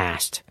Asian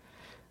cast,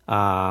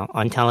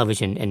 on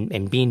television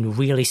and being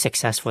really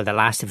successful that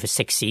lasted for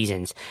 6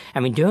 seasons. I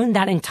mean, during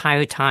that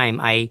entire time,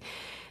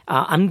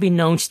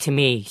 unbeknownst to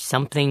me,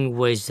 something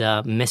was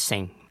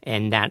missing,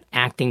 and that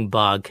acting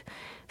bug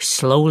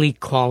slowly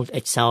crawled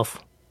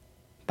itself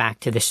back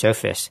to the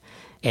surface.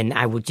 And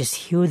I would just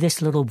hear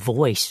this little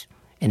voice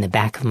in the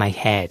back of my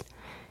head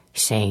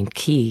saying,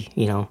 Key,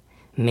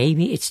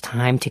 maybe it's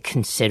time to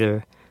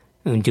consider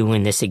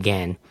doing this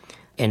again.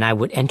 And I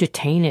would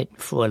entertain it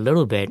for a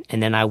little bit,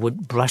 and then I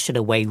would brush it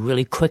away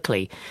really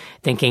quickly,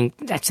 thinking,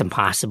 that's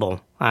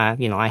impossible.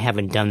 I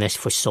haven't done this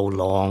for so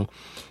long,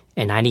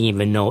 and I didn't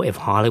even know if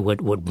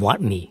Hollywood would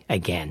want me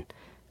again.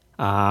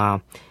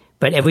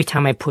 But every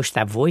time I pushed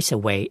that voice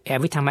away,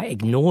 every time I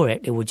ignore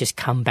it, it would just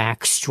come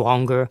back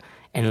stronger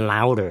and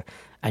louder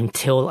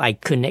until I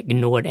couldn't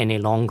ignore it any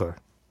longer.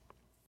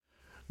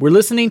 We're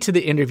listening to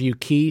the interview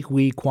Ke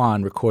Huy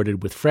Quan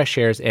recorded with Fresh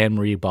Air's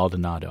Anne-Marie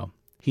Baldonado.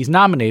 He's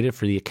nominated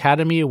for the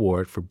Academy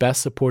Award for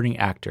Best Supporting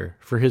Actor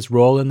for his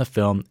role in the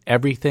film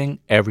Everything,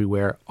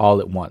 Everywhere, All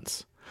at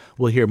Once.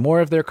 We'll hear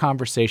more of their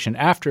conversation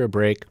after a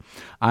break.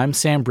 I'm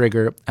Sam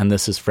Brigger, and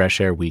this is Fresh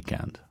Air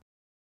Weekend.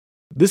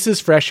 This is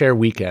Fresh Air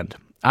Weekend.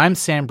 I'm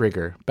Sam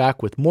Brigger,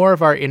 back with more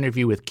of our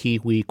interview with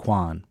Ke Huy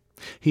Quan.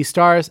 He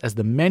stars as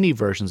the many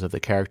versions of the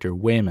character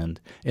Waymond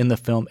in the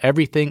film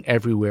Everything,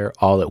 Everywhere,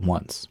 All at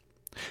Once.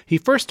 He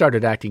first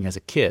started acting as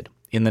a kid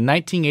in the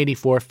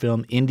 1984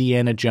 film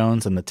Indiana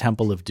Jones and the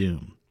Temple of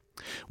Doom.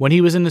 When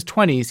he was in his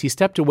 20s, he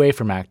stepped away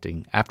from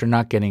acting after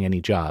not getting any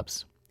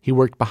jobs. He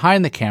worked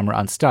behind the camera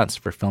on stunts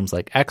for films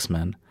like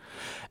X-Men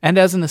and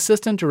as an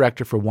assistant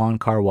director for Wong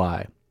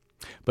Kar-wai.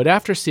 But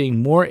after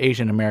seeing more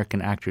Asian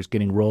American actors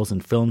getting roles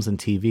in films and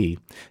TV,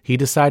 he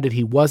decided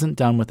he wasn't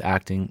done with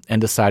acting and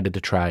decided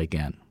to try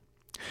again.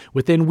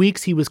 Within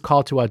weeks, he was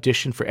called to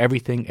audition for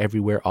Everything,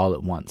 Everywhere, All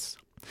at Once.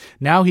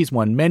 Now he's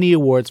won many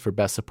awards for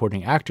Best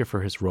Supporting Actor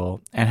for his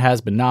role and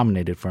has been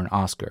nominated for an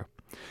Oscar.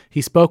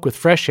 He spoke with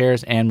Fresh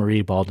Air's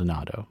Anne-Marie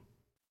Baldonado.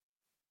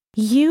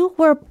 You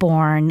were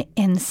born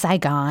in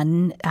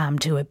Saigon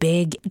to a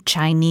big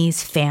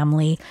Chinese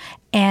family,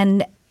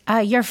 and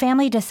your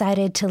family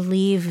decided to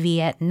leave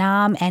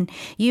Vietnam, and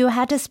you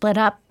had to split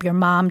up. Your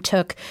mom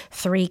took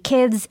 3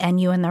 kids, and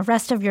you and the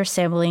rest of your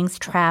siblings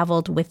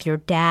traveled with your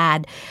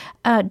dad.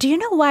 Do you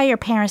know why your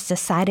parents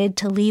decided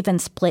to leave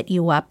and split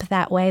you up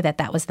that way,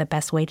 that was the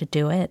best way to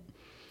do it?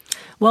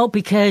 Well,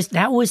 because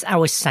that was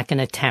our second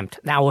attempt.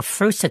 Our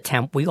first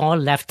attempt, we all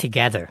left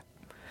together,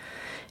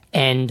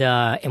 and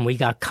we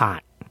got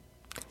caught,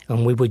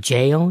 and we were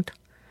jailed,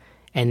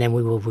 and then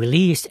we were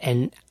released,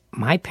 and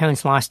my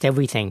parents lost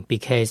everything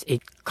because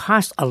it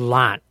cost a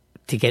lot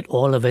to get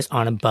all of us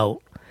on a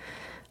boat.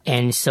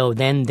 And so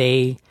then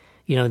they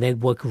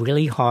worked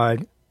really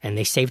hard and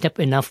they saved up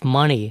enough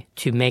money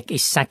to make a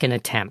second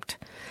attempt.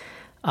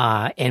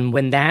 And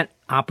when that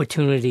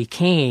opportunity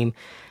came,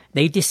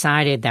 they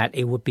decided that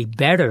it would be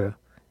better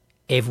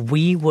if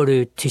we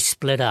were to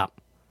split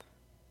up.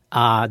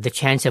 The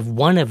chance of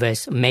one of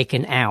us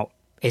making out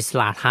is a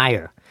lot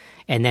higher.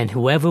 And then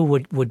whoever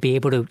would be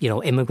able to,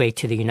 immigrate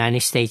to the United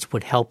States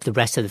would help the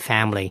rest of the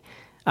family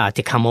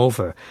to come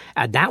over.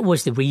 That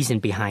was the reason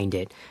behind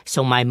it.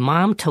 So my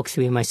mom took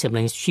 3 of my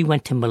siblings. She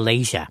went to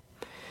Malaysia.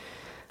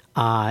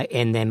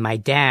 And then my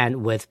dad,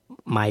 with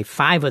my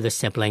 5 other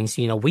siblings,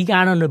 we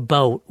got on a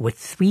boat with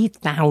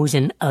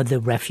 3,000 other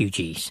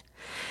refugees.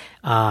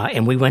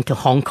 And we went to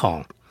Hong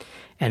Kong.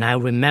 And I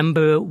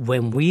remember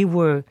when we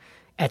were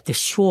at the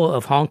shore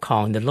of Hong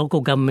Kong, the local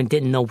government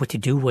didn't know what to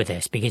do with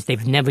us because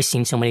they've never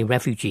seen so many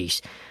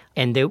refugees.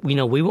 And,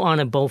 we were on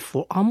a boat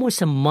for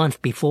almost a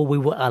month before we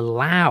were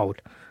allowed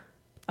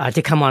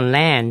to come on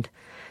land.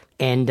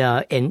 And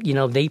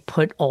they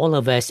put all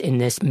of us in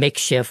this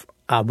makeshift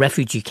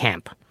refugee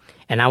camp.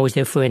 And I was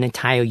there for an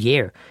entire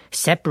year,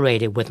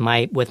 separated with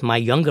my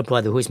younger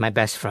brother, who's my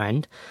best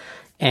friend.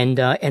 And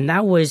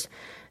that was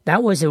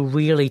a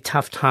really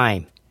tough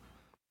time.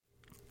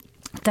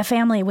 The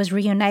family was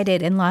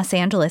reunited in Los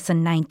Angeles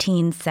in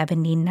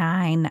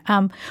 1979.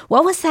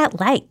 What was that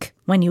like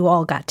when you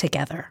all got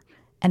together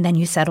and then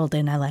you settled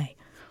in LA?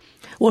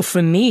 Well,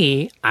 for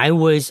me, I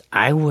was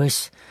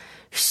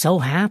so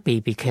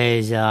happy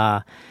because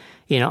I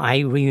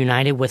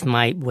reunited with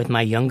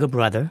my younger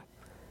brother.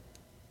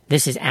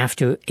 This is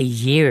after a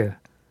year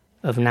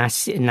of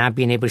not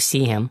being able to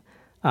see him.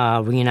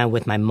 Reunited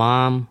with my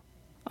mom.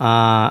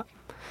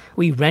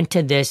 We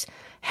rented this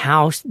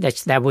house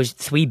that was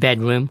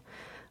 3-bedroom.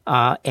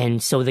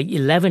 And so the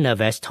 11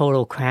 of us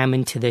total cram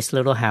into this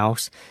little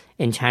house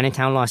in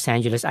Chinatown, Los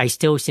Angeles. I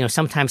still,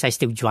 sometimes I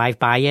still drive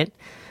by it,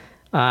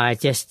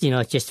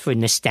 just for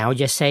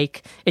nostalgia's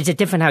sake. It's a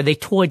different house. They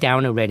tore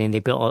down already and they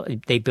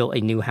built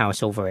a new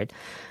house over it.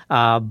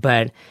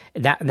 But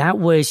that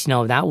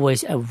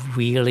was a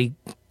really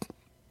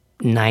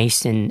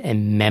nice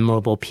and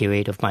memorable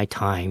period of my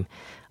time.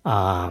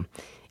 And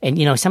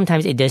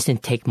sometimes it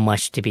doesn't take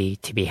much to be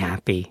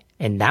happy.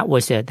 And that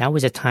was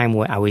a time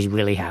where I was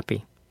really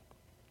happy.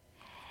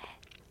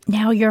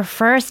 Now, your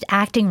first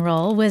acting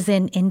role was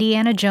in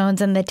Indiana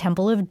Jones and the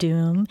Temple of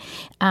Doom.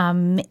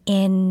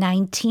 In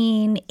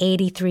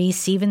 1983,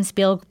 Steven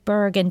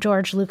Spielberg and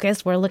George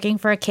Lucas were looking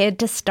for a kid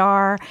to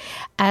star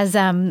as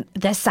the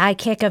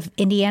sidekick of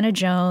Indiana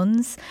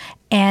Jones.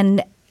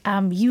 And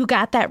you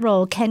got that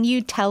role. Can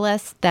you tell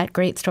us that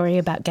great story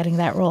about getting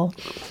that role?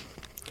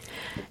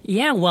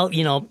 Yeah, well,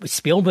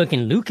 Spielberg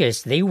and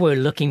Lucas, they were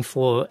looking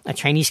for a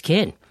Chinese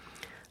kid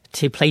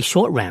to play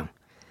Short Round.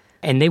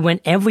 And they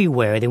went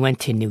everywhere. They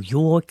went to New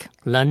York,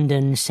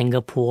 London,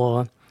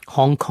 Singapore,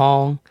 Hong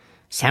Kong,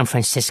 San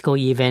Francisco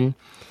even.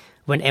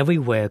 Went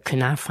everywhere, could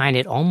not find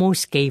it,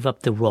 almost gave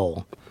up the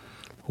role.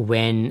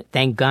 When,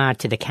 thank God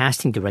to the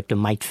casting director,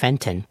 Mike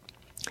Fenton,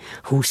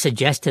 who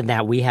suggested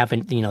that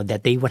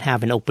that they would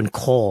have an open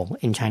call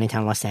in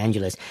Chinatown, Los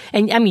Angeles.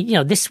 And I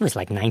mean, this was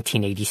like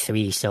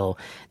 1983, so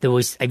there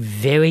was a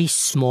very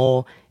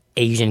small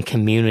Asian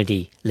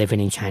community living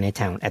in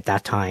Chinatown at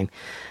that time.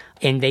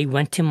 And they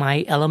went to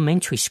my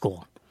elementary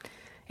school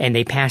and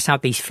they passed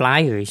out these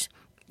flyers,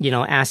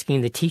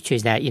 asking the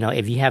teachers that,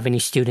 if you have any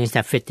students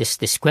that fit this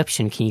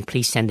description, can you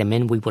please send them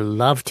in? We would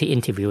love to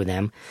interview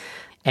them.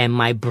 And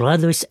my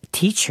brother's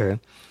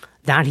teacher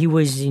thought he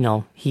was,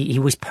 he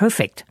was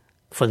perfect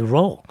for the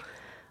role.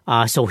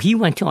 So he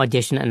went to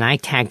audition and I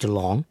tagged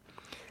along.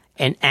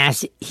 And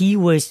as he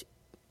was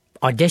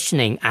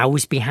auditioning, I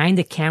was behind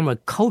the camera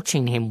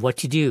coaching him what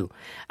to do.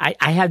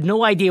 I had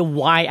no idea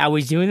why I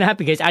was doing that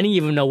because I didn't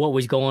even know what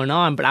was going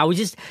on, but I was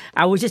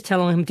just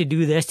telling him to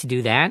do this, to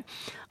do that.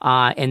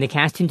 And the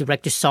casting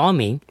director saw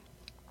me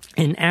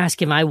and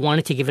asked if I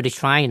wanted to give it a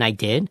try, and I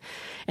did.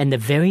 And the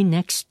very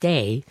next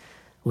day,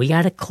 we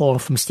got a call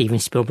from Steven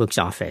Spielberg's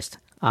office.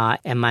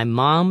 And my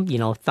mom,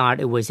 thought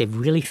it was a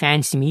really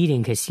fancy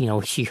meeting because,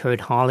 she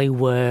heard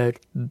Hollywood,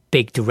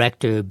 big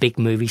director, big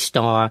movie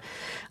star.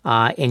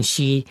 And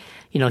she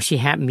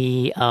had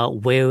me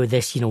wear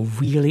this,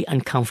 really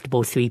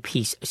uncomfortable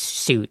 3-piece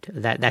suit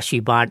that she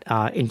bought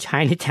in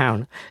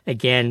Chinatown,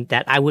 again,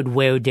 that I would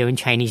wear during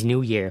Chinese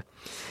New Year.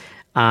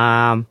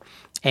 And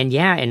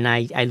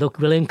I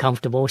looked really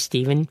uncomfortable.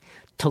 Steven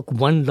took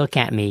one look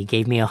at me,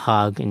 gave me a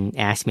hug, and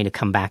asked me to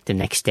come back the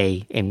next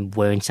day and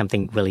wearing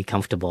something really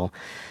comfortable.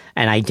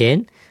 And I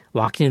did.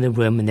 Walked into the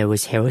room, and there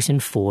was Harrison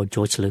Ford,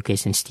 George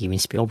Lucas, and Steven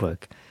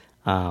Spielberg.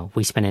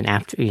 We spent an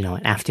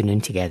afternoon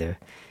together.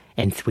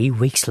 And 3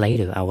 weeks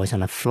later, I was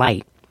on a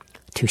flight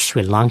to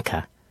Sri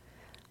Lanka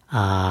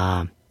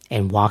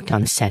and walked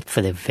on set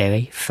for the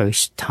very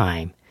first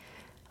time.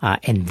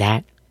 And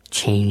that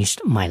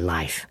changed my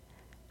life.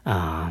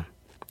 There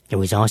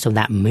was also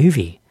that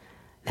movie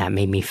that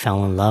made me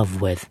fall in love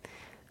with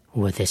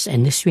this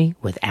industry,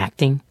 with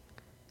acting.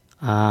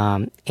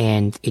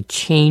 And it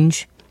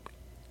changed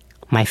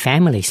my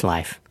family's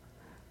life.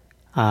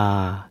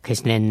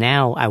 Because then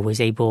now I was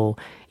able,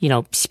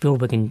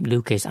 Spielberg and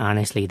Lucas,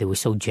 honestly, they were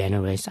so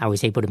generous. I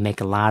was able to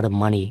make a lot of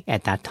money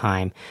at that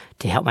time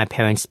to help my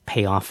parents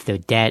pay off their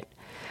debt.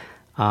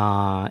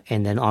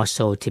 And then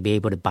also to be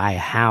able to buy a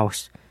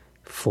house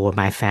for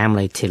my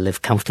family to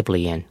live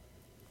comfortably in.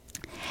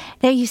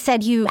 Now, you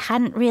said you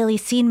hadn't really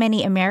seen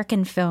many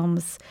American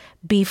films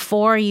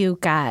before you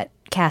got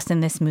cast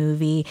in this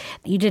movie.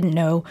 You didn't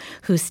know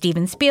who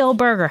Steven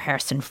Spielberg or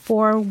Harrison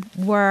Ford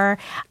were.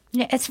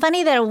 It's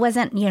funny that it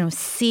wasn't,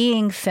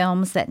 seeing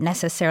films that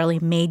necessarily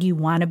made you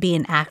want to be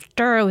an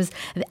actor. It was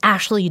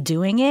actually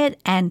doing it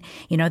and,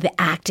 the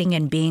acting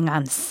and being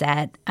on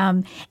set.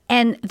 And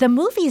the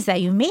movies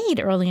that you made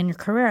early in your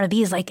career are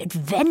these like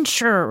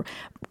adventure,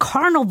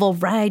 carnival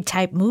ride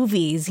type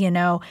movies,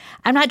 I'm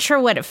not sure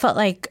what it felt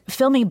like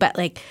filming, but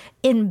like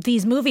in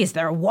these movies,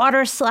 there are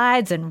water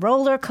slides and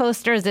roller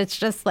coasters. It's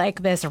just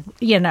like this,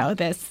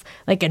 this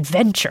like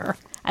adventure.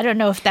 I don't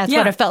know if that's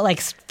what it felt like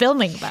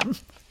filming them.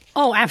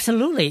 Oh,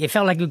 absolutely. It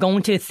felt like you're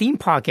going to a theme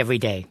park every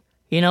day,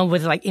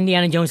 with like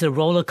Indiana Jones, a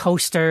roller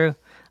coaster,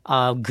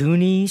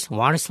 Goonies,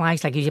 water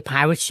slides, like your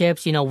pirate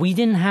ships. We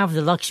didn't have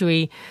the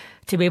luxury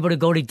to be able to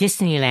go to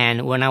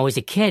Disneyland when I was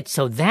a kid.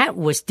 So that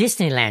was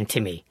Disneyland to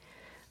me.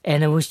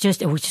 And it was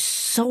just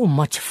so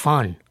much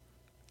fun.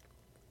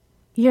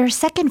 Your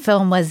second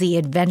film was the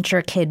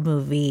adventure kid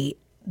movie,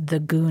 The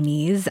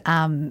Goonies,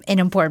 an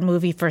important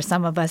movie for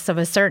some of us of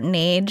a certain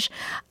age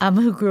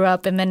who grew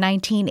up in the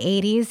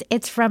 1980s.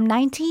 It's from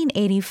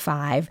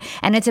 1985,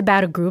 and it's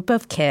about a group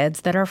of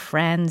kids that are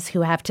friends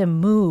who have to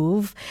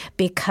move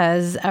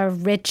because a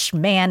rich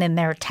man in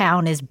their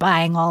town is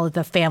buying all of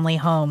the family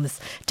homes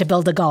to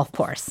build a golf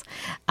course.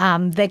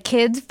 The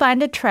kids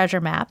find a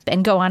treasure map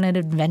and go on an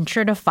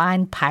adventure to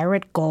find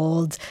pirate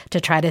gold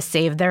to try to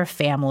save their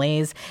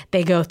families.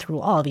 They go through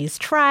all these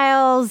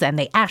trials, and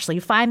they actually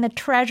find the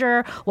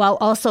treasure while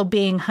also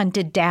being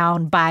hunted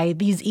down by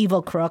these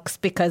evil crooks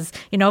because,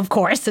 of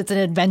course, it's an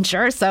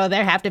adventure, so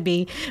they have to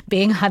be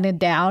being hunted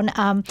down.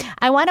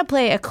 I want to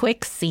play a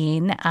quick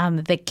scene.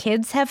 The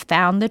kids have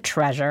found the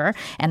treasure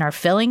and are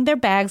filling their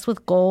bags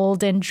with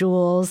gold and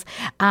jewels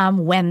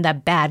when the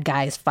bad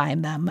guys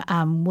find them.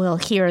 We'll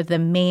hear the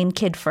main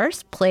kid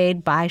first,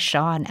 played by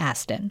Sean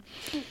Astin.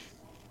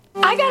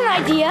 I got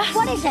an idea.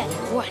 What is it?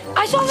 What?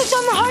 I saw this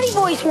on the Hardy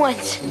Boys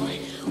once.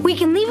 We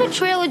can leave a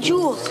trail of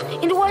jewels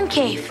into one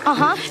cave.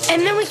 Uh-huh.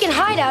 And then we can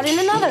hide out in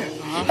another.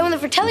 And when the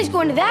Fratellis go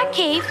into that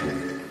cave,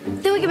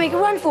 then we can make a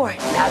run for it.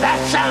 Now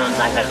that sounds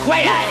like a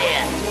great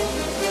idea.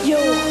 Yo,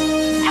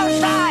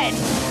 outside.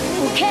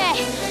 Okay,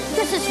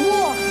 this is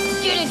war.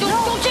 Jada,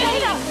 don't take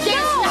it up.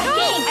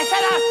 I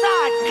said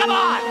outside. Come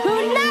on. We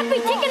will not be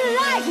taken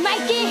alive,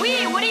 Mikey.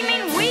 We? What do you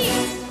mean we?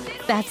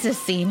 That's a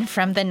scene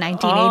from the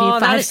 1985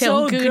 that is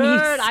film so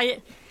Goonies.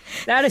 Good.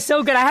 That is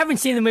so good. I haven't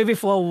seen the movie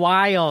for a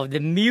while. The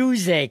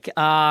music,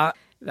 again,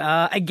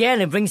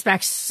 it brings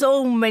back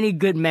so many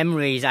good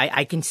memories.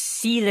 I can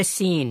see the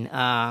scene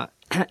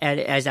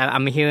as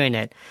I'm hearing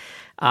it.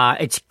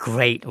 It's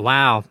great.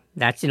 Wow.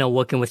 That's,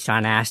 working with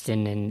Sean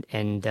Astin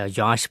and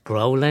Josh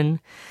Brolin.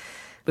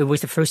 It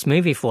was the first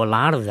movie for a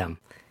lot of them.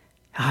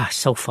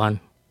 So fun.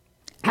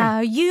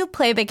 You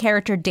play the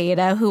character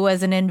Data, who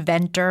was an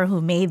inventor who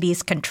made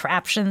these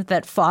contraptions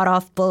that fought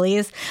off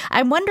bullies.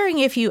 I'm wondering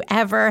if you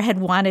ever had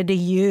wanted to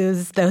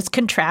use those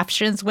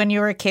contraptions when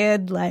you were a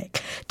kid.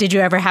 Like, did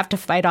you ever have to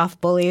fight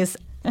off bullies?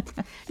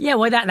 Yeah,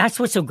 well, that's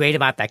what's so great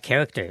about that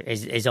character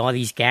is all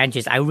these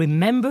gadgets. I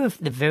remember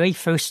the very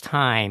first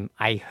time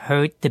I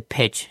heard the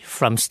pitch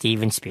from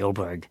Steven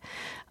Spielberg.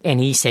 And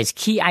he says,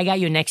 Key, I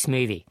got your next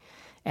movie.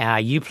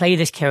 You play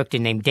this character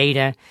named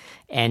Data,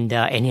 and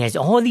he has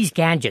all these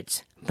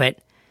gadgets. But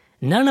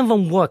none of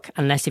them work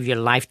unless if your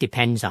life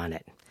depends on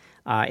it.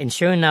 And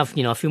sure enough,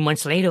 a few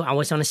months later, I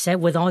was on a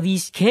set with all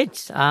these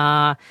kids.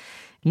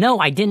 No,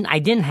 I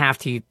didn't have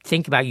to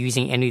think about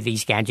using any of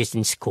these gadgets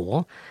in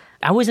school.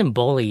 I wasn't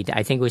bullied.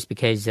 I think it was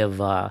because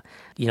of,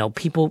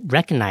 people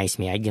recognized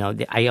me.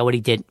 I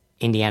already did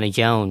Indiana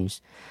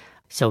Jones.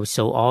 So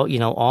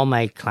all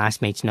my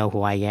classmates know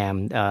who I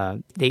am.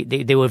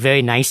 They were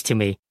very nice to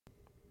me.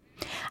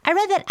 I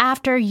read that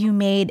after you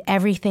made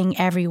Everything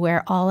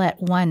Everywhere All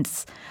at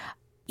Once,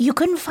 you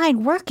couldn't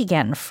find work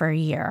again for a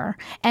year.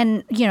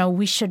 And,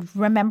 we should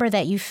remember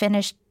that you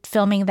finished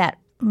filming that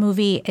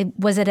movie.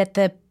 Was it at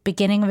the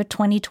beginning of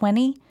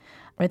 2020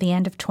 or the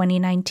end of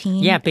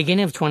 2019? Yeah,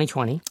 beginning of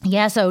 2020.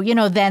 Yeah, so,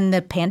 then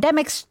the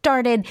pandemic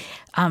started.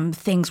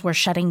 Things were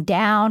shutting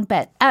down.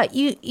 But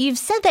you've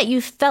said that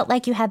you felt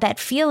like you had that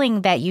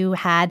feeling that you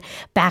had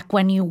back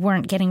when you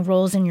weren't getting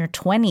roles in your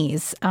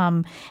 20s,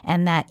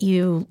 and that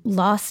you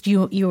lost,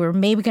 you were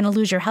maybe going to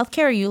lose your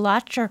healthcare, or you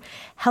lost your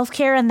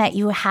healthcare, and that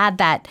you had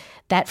that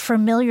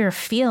familiar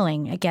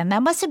feeling again.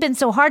 That must have been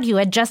so hard. You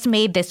had just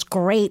made this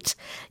great,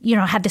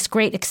 had this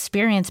great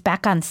experience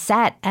back on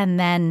set, and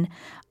then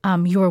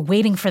you were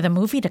waiting for the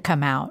movie to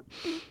come out.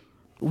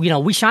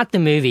 We shot the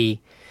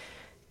movie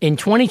in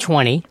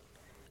 2020,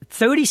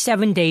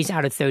 37 days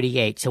out of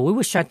 38. So we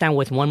were shut down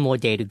with one more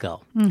day to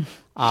go.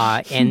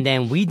 And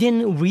then we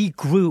didn't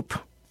regroup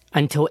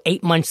until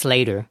 8 months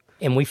later,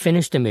 and we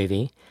finished the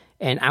movie.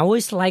 And I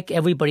was like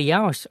everybody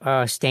else,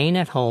 staying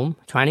at home,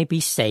 trying to be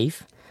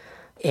safe.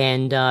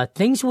 And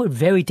things were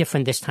very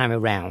different this time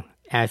around.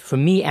 For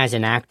me as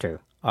an actor,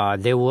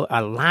 there were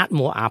a lot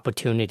more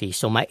opportunities.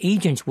 So my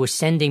agents were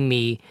sending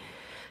me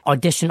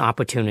audition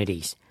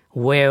opportunities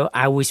where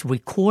I was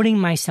recording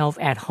myself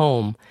at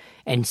home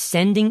and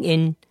sending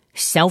in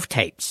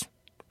self-tapes.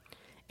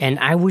 And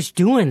I was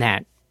doing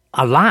that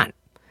a lot.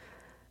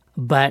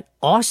 But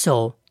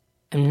also,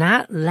 I'm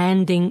not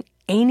landing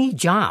any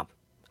job.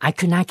 I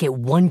could not get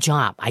one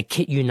job. I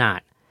kid you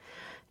not.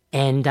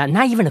 And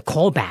not even a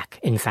callback,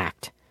 in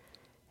fact.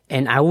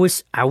 And I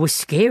was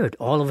scared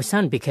all of a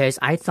sudden because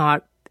I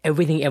thought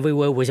Everything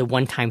Everywhere was a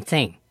one-time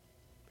thing.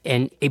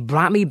 And it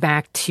brought me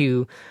back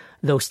to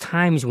those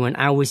times when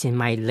I was in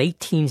my late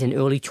teens and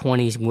early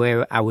 20s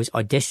where I was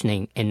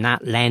auditioning and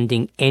not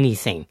landing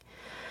anything.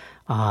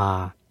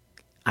 I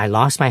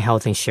lost my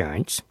health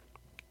insurance.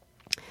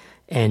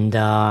 And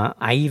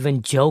I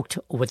even joked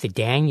with the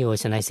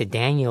Daniels, and I said,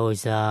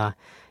 Daniels, no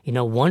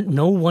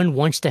one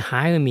wants to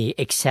hire me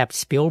except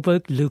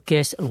Spielberg,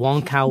 Lucas,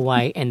 Wong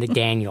Kar-wai, and the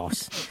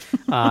Daniels.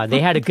 They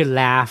had a good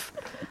laugh.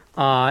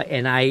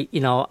 And I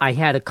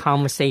had a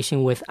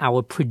conversation with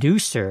our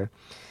producer,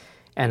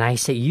 and I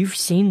said, you've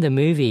seen the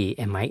movie.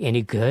 Am I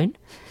any good?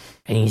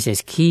 And he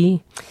says,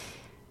 Key,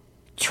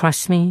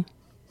 trust me,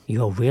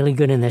 you're really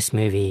good in this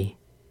movie.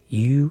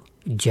 You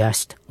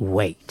just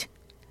wait.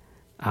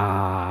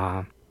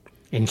 And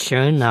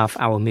sure enough,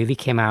 our movie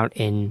came out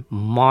in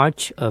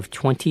March of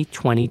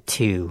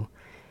 2022,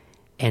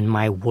 and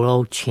my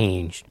world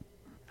changed.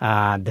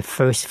 The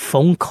first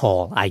phone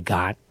call I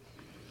got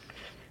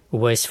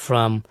was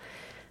from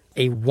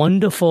a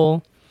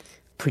wonderful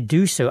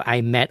producer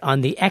I met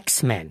on the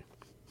X-Men.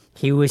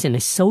 He was an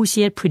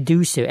associate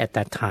producer at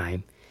that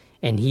time,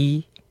 and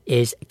he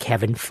is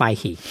Kevin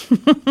Feige.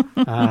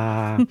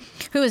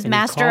 Who is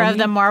master of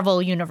the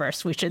Marvel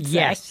universe, we should say.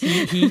 Yes,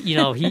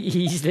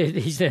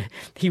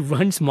 he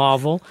runs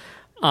Marvel.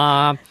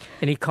 And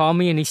he called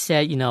me and he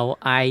said,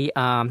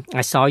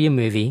 I saw your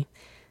movie.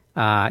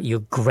 You're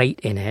great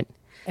in it,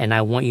 and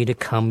I want you to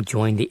come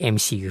join the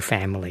MCU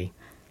family.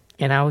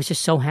 And I was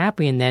just so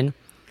happy. And then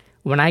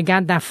when I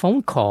got that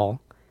phone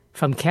call,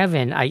 from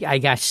Kevin, I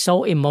got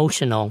so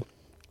emotional.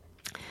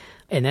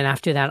 And then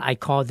after that, I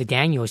called the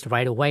Daniels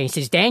right away. He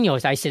says,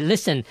 Daniels, I said,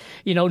 listen,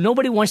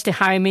 nobody wants to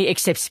hire me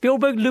except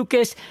Spielberg,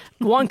 Lucas,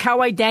 Wong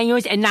Kar-wai,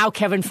 Daniels, and now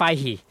Kevin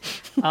Feige.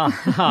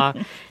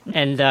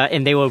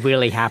 And they were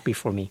really happy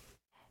for me.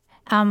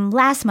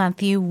 Last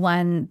month, you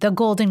won the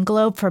Golden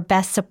Globe for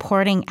Best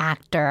Supporting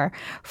Actor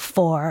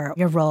for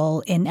your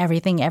role in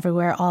Everything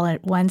Everywhere All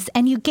at Once,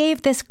 and you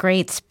gave this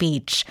great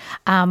speech.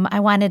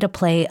 I wanted to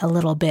play a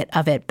little bit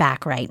of it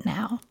back right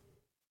now.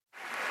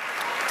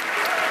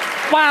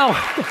 Wow.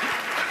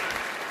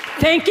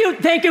 Thank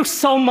you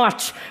so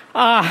much.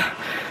 I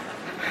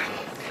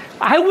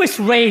was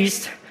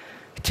raised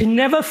to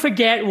never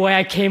forget where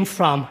I came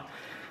from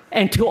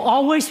and to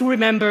always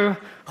remember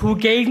who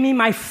gave me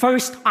my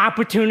first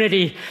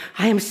opportunity.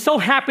 I am so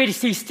happy to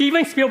see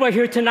Steven Spielberg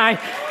here tonight.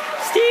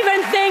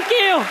 Steven, thank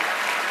you.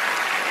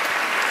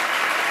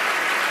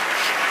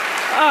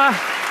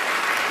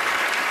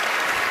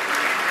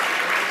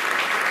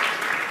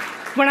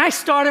 When I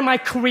started my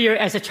career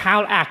as a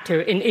child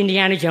actor in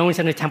Indiana Jones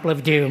and the Temple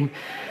of Doom,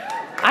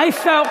 I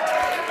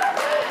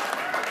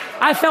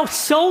felt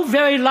so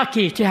very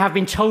lucky to have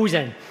been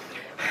chosen.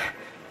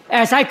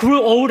 As I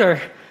grew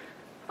older,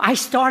 I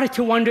started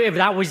to wonder if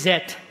that was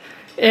it,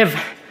 if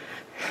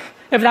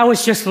that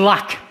was just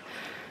luck.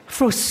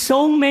 For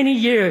so many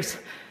years,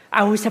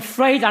 I was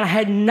afraid that I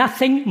had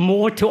nothing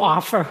more to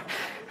offer,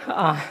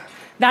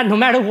 that no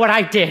matter what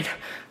I did,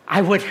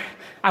 I would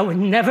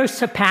never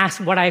surpass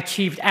what I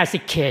achieved as a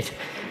kid.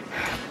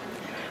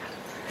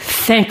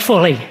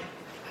 Thankfully,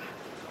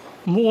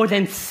 more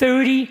than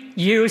 30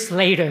 years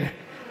later,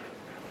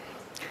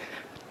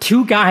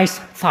 two guys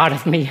thought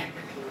of me.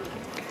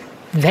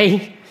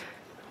 They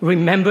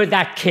remembered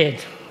that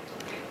kid,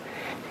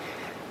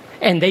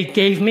 and they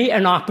gave me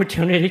an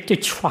opportunity to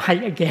try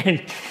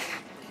again.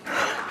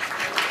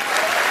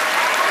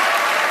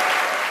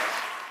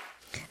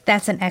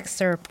 That's an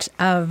excerpt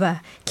of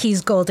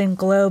Key's Golden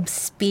Globe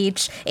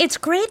speech. It's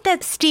great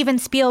that Steven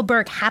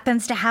Spielberg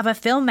happens to have a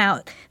film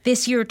out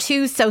this year,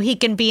 too, so he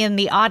can be in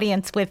the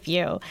audience with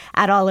you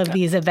at all of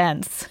these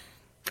events.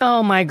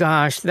 Oh, my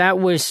gosh. That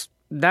was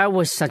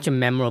such a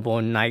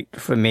memorable night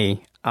for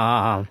me.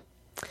 During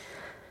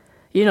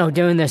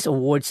this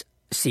awards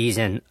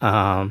season,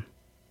 I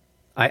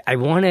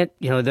wanted,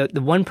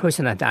 the one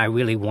person that I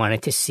really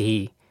wanted to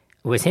see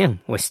was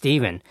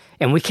Steven.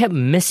 And we kept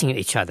missing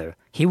each other.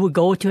 He would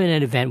go to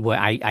an event where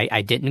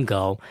I didn't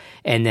go,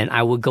 and then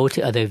I would go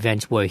to other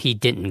events where he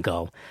didn't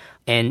go.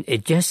 And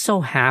it just so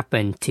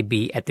happened to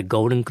be at the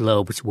Golden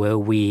Globes where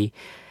we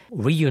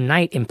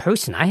reunite in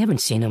person. I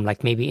haven't seen him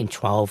like maybe in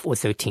 12 or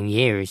 13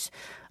 years.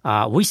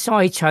 We saw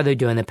each other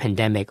during the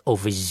pandemic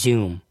over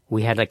Zoom.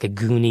 We had like a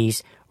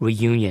Goonies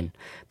reunion,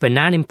 but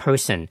not in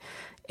person.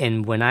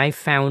 And when I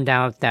found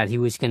out that he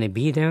was going to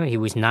be there, he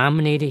was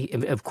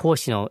nominated. Of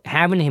course,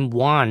 having him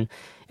won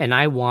and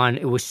I won,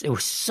 it was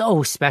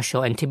so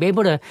special. And to be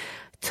able to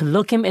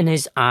look him in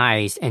his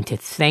eyes and to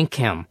thank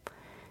him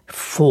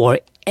for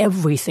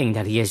everything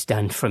that he has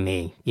done for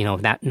me,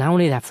 that not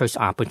only that first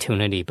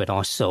opportunity, but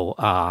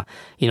also,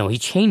 he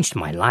changed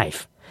my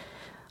life.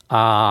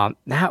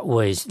 That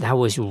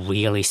was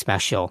really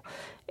special.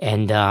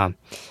 And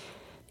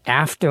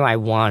after I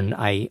won,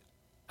 I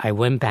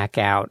went back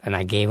out and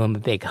I gave him a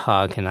big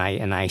hug and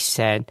I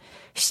said,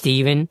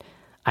 Steven,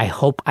 I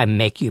hope I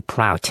make you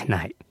proud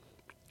tonight.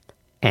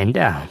 And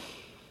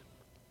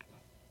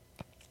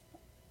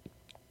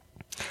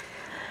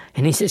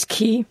he says,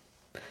 Key,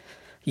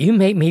 you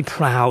made me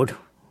proud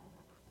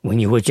when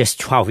you were just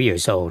 12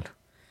 years old.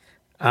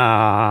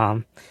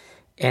 And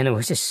it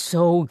was just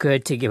so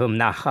good to give him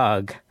that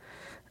hug.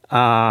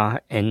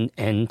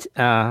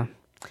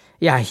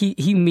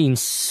 He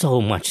means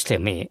so much to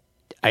me.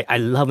 I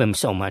love him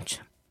so much.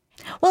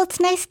 Well, it's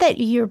nice that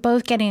you're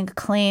both getting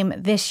acclaim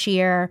this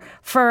year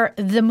for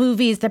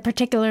the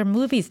particular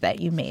movies that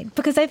you made,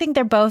 because I think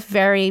they're both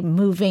very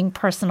moving,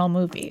 personal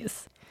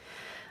movies.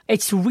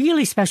 It's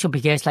really special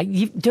because,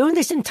 during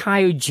this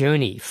entire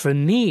journey, for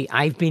me,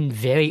 I've been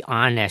very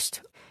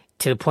honest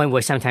to the point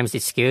where sometimes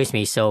it scares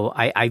me. So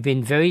I've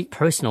been very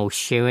personal,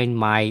 sharing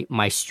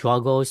my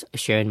struggles,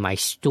 sharing my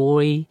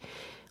story.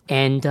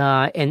 And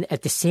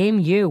at the same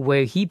year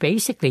where he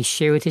basically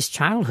shared his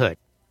childhood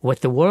with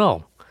the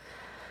world.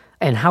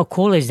 And how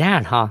cool is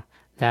that, huh?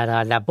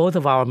 That both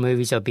of our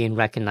movies are being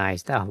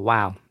recognized. Oh,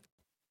 wow.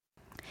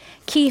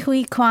 Ke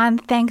Huy Quan,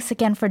 thanks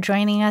again for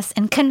joining us,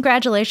 and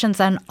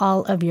congratulations on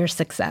all of your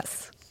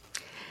success.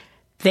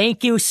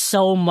 Thank you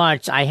so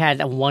much. I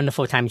had a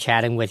wonderful time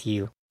chatting with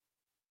you.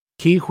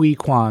 Ke Huy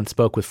Quan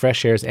spoke with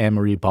Fresh Air's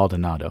Anne-Marie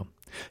Baldonado.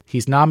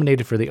 He's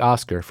nominated for the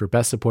Oscar for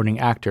Best Supporting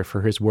Actor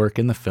for his work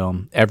in the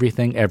film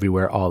Everything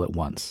Everywhere All at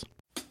Once.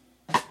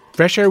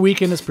 Fresh Air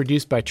Weekend is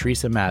produced by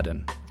Teresa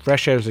Madden.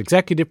 Fresh Air's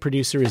executive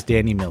producer is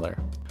Danny Miller.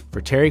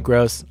 For Terry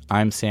Gross,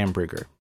 I'm Sam Brigger.